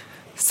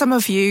some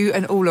of you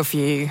and all of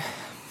you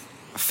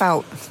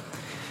felt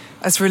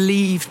as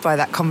relieved by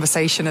that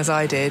conversation as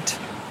I did.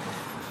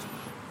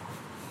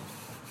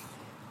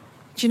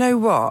 Do you know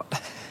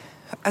what?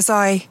 As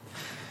I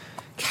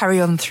carry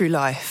on through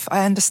life,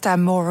 I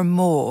understand more and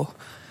more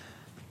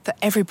that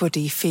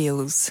everybody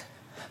feels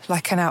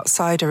like an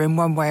outsider in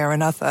one way or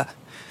another.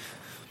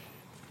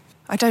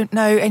 I don't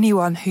know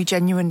anyone who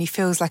genuinely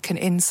feels like an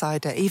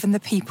insider, even the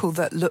people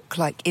that look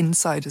like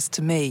insiders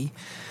to me.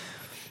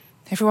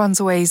 Everyone's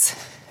always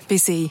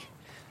busy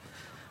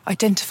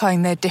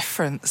identifying their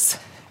difference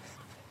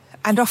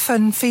and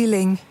often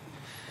feeling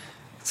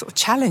sort of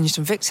challenged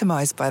and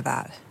victimised by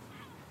that.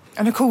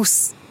 And of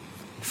course,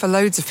 for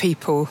loads of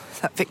people,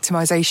 that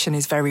victimisation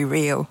is very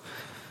real.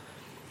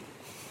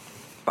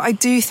 But I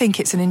do think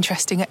it's an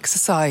interesting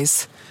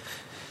exercise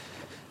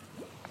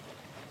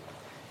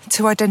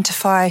to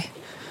identify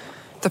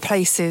the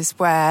places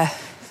where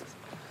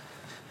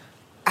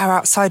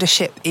our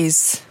outsidership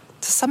is,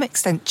 to some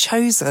extent,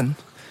 chosen,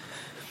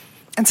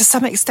 and to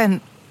some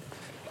extent,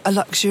 a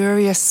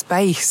luxurious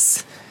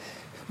space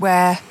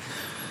where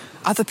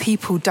other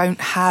people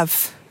don't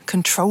have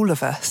control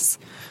of us.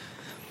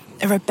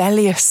 A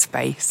rebellious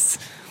space,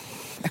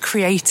 a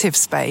creative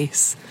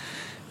space,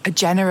 a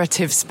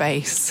generative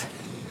space.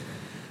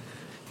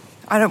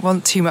 I don't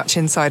want too much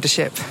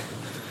insidership.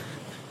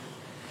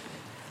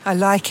 I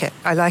like it.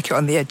 I like it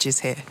on the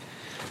edges here.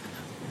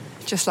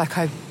 Just like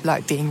I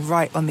like being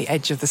right on the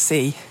edge of the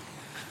sea.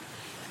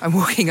 I'm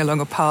walking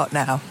along a part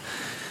now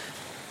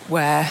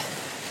where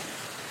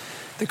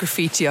the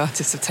graffiti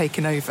artists have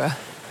taken over.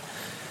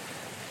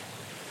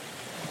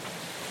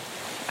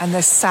 And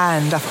there's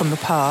sand up on the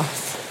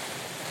path.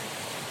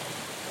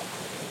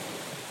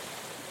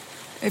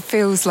 It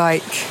feels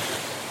like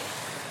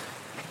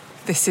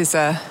this is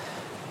a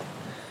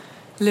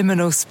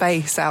liminal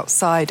space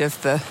outside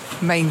of the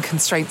main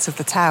constraints of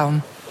the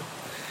town.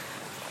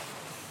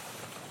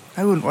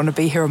 I wouldn't want to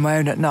be here on my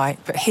own at night,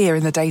 but here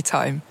in the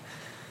daytime,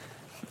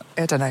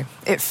 I don't know,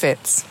 it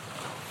fits.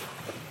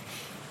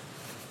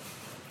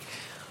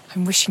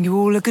 I'm wishing you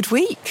all a good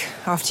week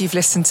after you've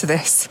listened to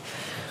this.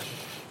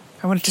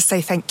 I wanted to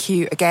say thank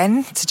you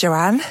again to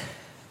Joanne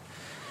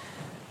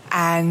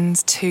and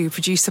to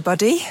producer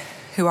Buddy,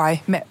 who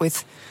I met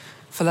with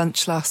for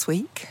lunch last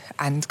week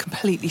and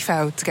completely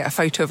failed to get a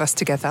photo of us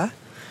together.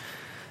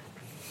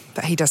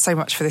 But he does so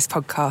much for this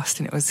podcast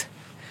and it was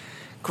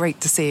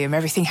great to see him.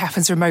 Everything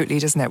happens remotely,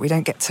 doesn't it? We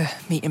don't get to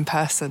meet in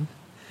person.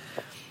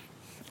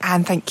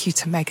 And thank you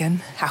to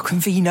Megan, our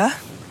convener.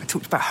 I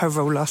talked about her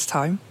role last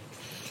time.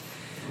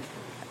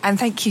 And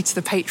thank you to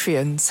the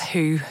Patreons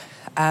who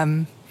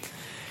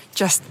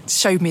just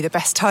showed me the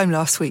best time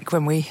last week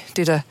when we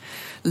did a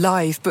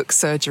live book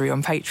surgery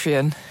on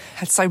Patreon.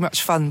 Had so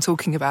much fun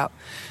talking about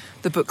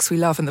the books we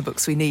love and the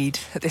books we need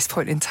at this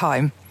point in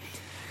time.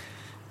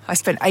 I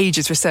spent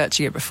ages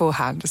researching it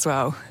beforehand as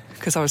well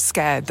because I was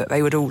scared that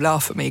they would all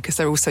laugh at me because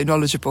they're all so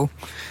knowledgeable.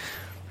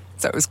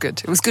 So it was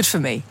good. It was good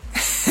for me.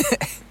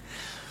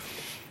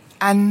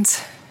 And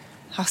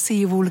I'll see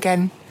you all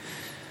again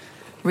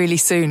really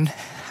soon.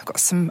 I've got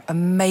some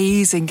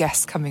amazing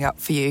guests coming up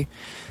for you.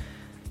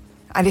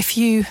 And if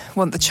you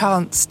want the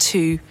chance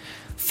to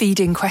feed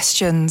in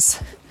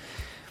questions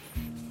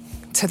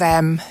to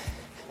them,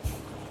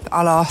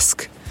 I'll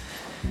ask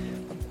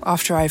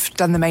after I've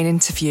done the main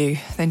interview,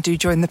 then do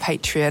join the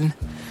Patreon.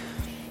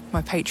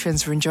 My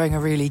patrons are enjoying a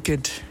really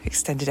good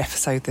extended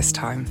episode this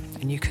time,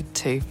 and you could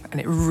too. And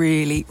it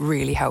really,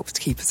 really helps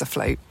to keep us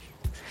afloat.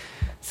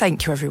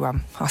 Thank you,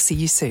 everyone. I'll see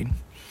you soon.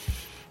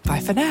 Bye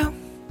for now.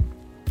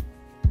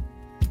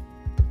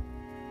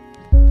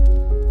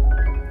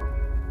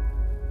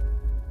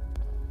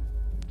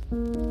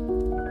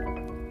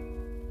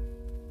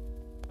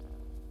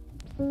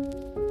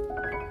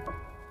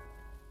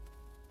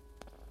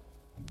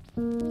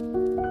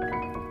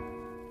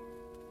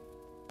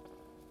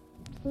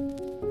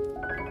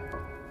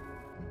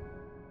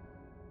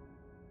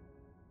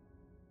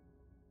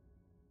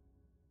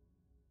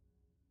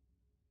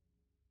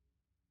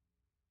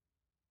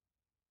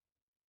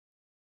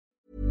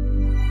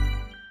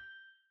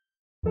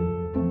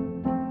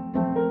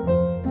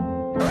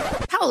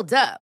 Hold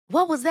up.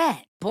 What was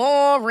that?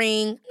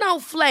 Boring. No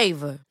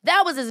flavor.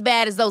 That was as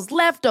bad as those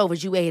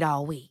leftovers you ate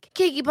all week.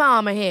 Keke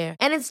Palmer here,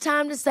 and it's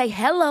time to say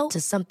hello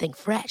to something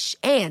fresh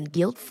and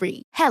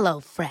guilt-free. Hello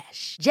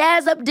Fresh.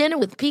 Jazz up dinner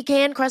with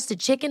pecan-crusted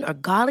chicken or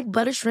garlic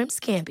butter shrimp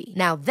scampi.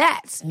 Now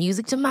that's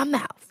music to my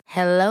mouth.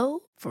 Hello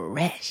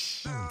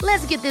Fresh.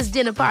 Let's get this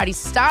dinner party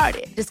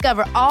started.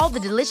 Discover all the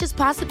delicious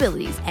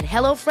possibilities at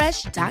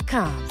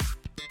hellofresh.com.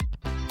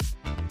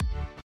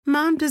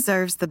 Mom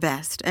deserves the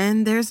best,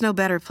 and there's no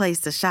better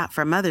place to shop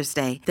for Mother's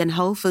Day than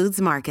Whole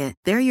Foods Market.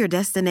 They're your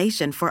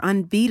destination for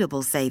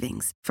unbeatable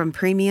savings, from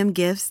premium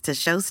gifts to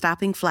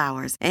show-stopping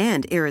flowers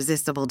and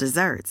irresistible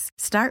desserts.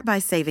 Start by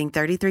saving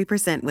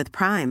 33% with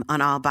Prime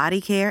on all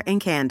body care and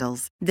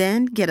candles.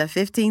 Then get a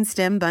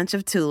 15-stem bunch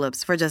of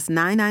tulips for just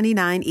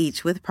 $9.99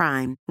 each with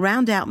Prime.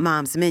 Round out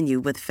Mom's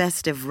menu with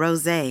festive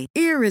rosé,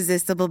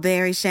 irresistible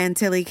berry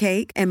chantilly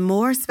cake, and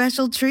more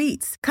special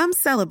treats. Come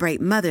celebrate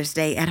Mother's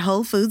Day at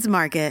Whole Foods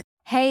Market.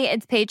 Hey,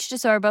 it's Paige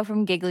DeSorbo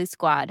from Giggly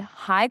Squad.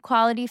 High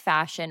quality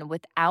fashion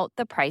without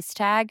the price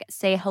tag.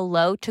 Say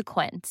hello to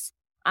Quince.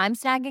 I'm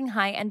snagging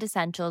high-end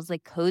essentials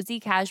like cozy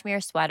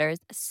cashmere sweaters,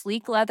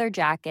 sleek leather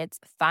jackets,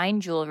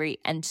 fine jewelry,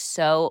 and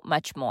so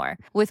much more.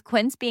 With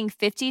Quince being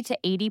 50 to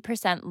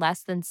 80%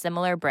 less than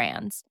similar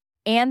brands.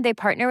 And they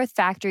partner with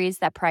factories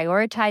that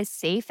prioritize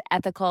safe,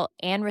 ethical,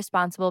 and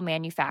responsible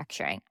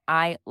manufacturing.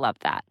 I love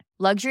that.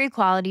 Luxury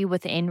quality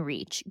within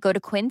reach. Go to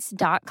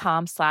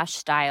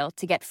quince.com/style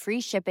to get free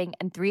shipping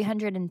and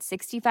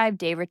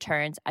 365-day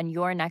returns on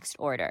your next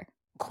order.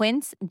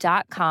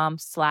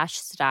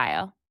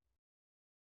 Quince.com/style.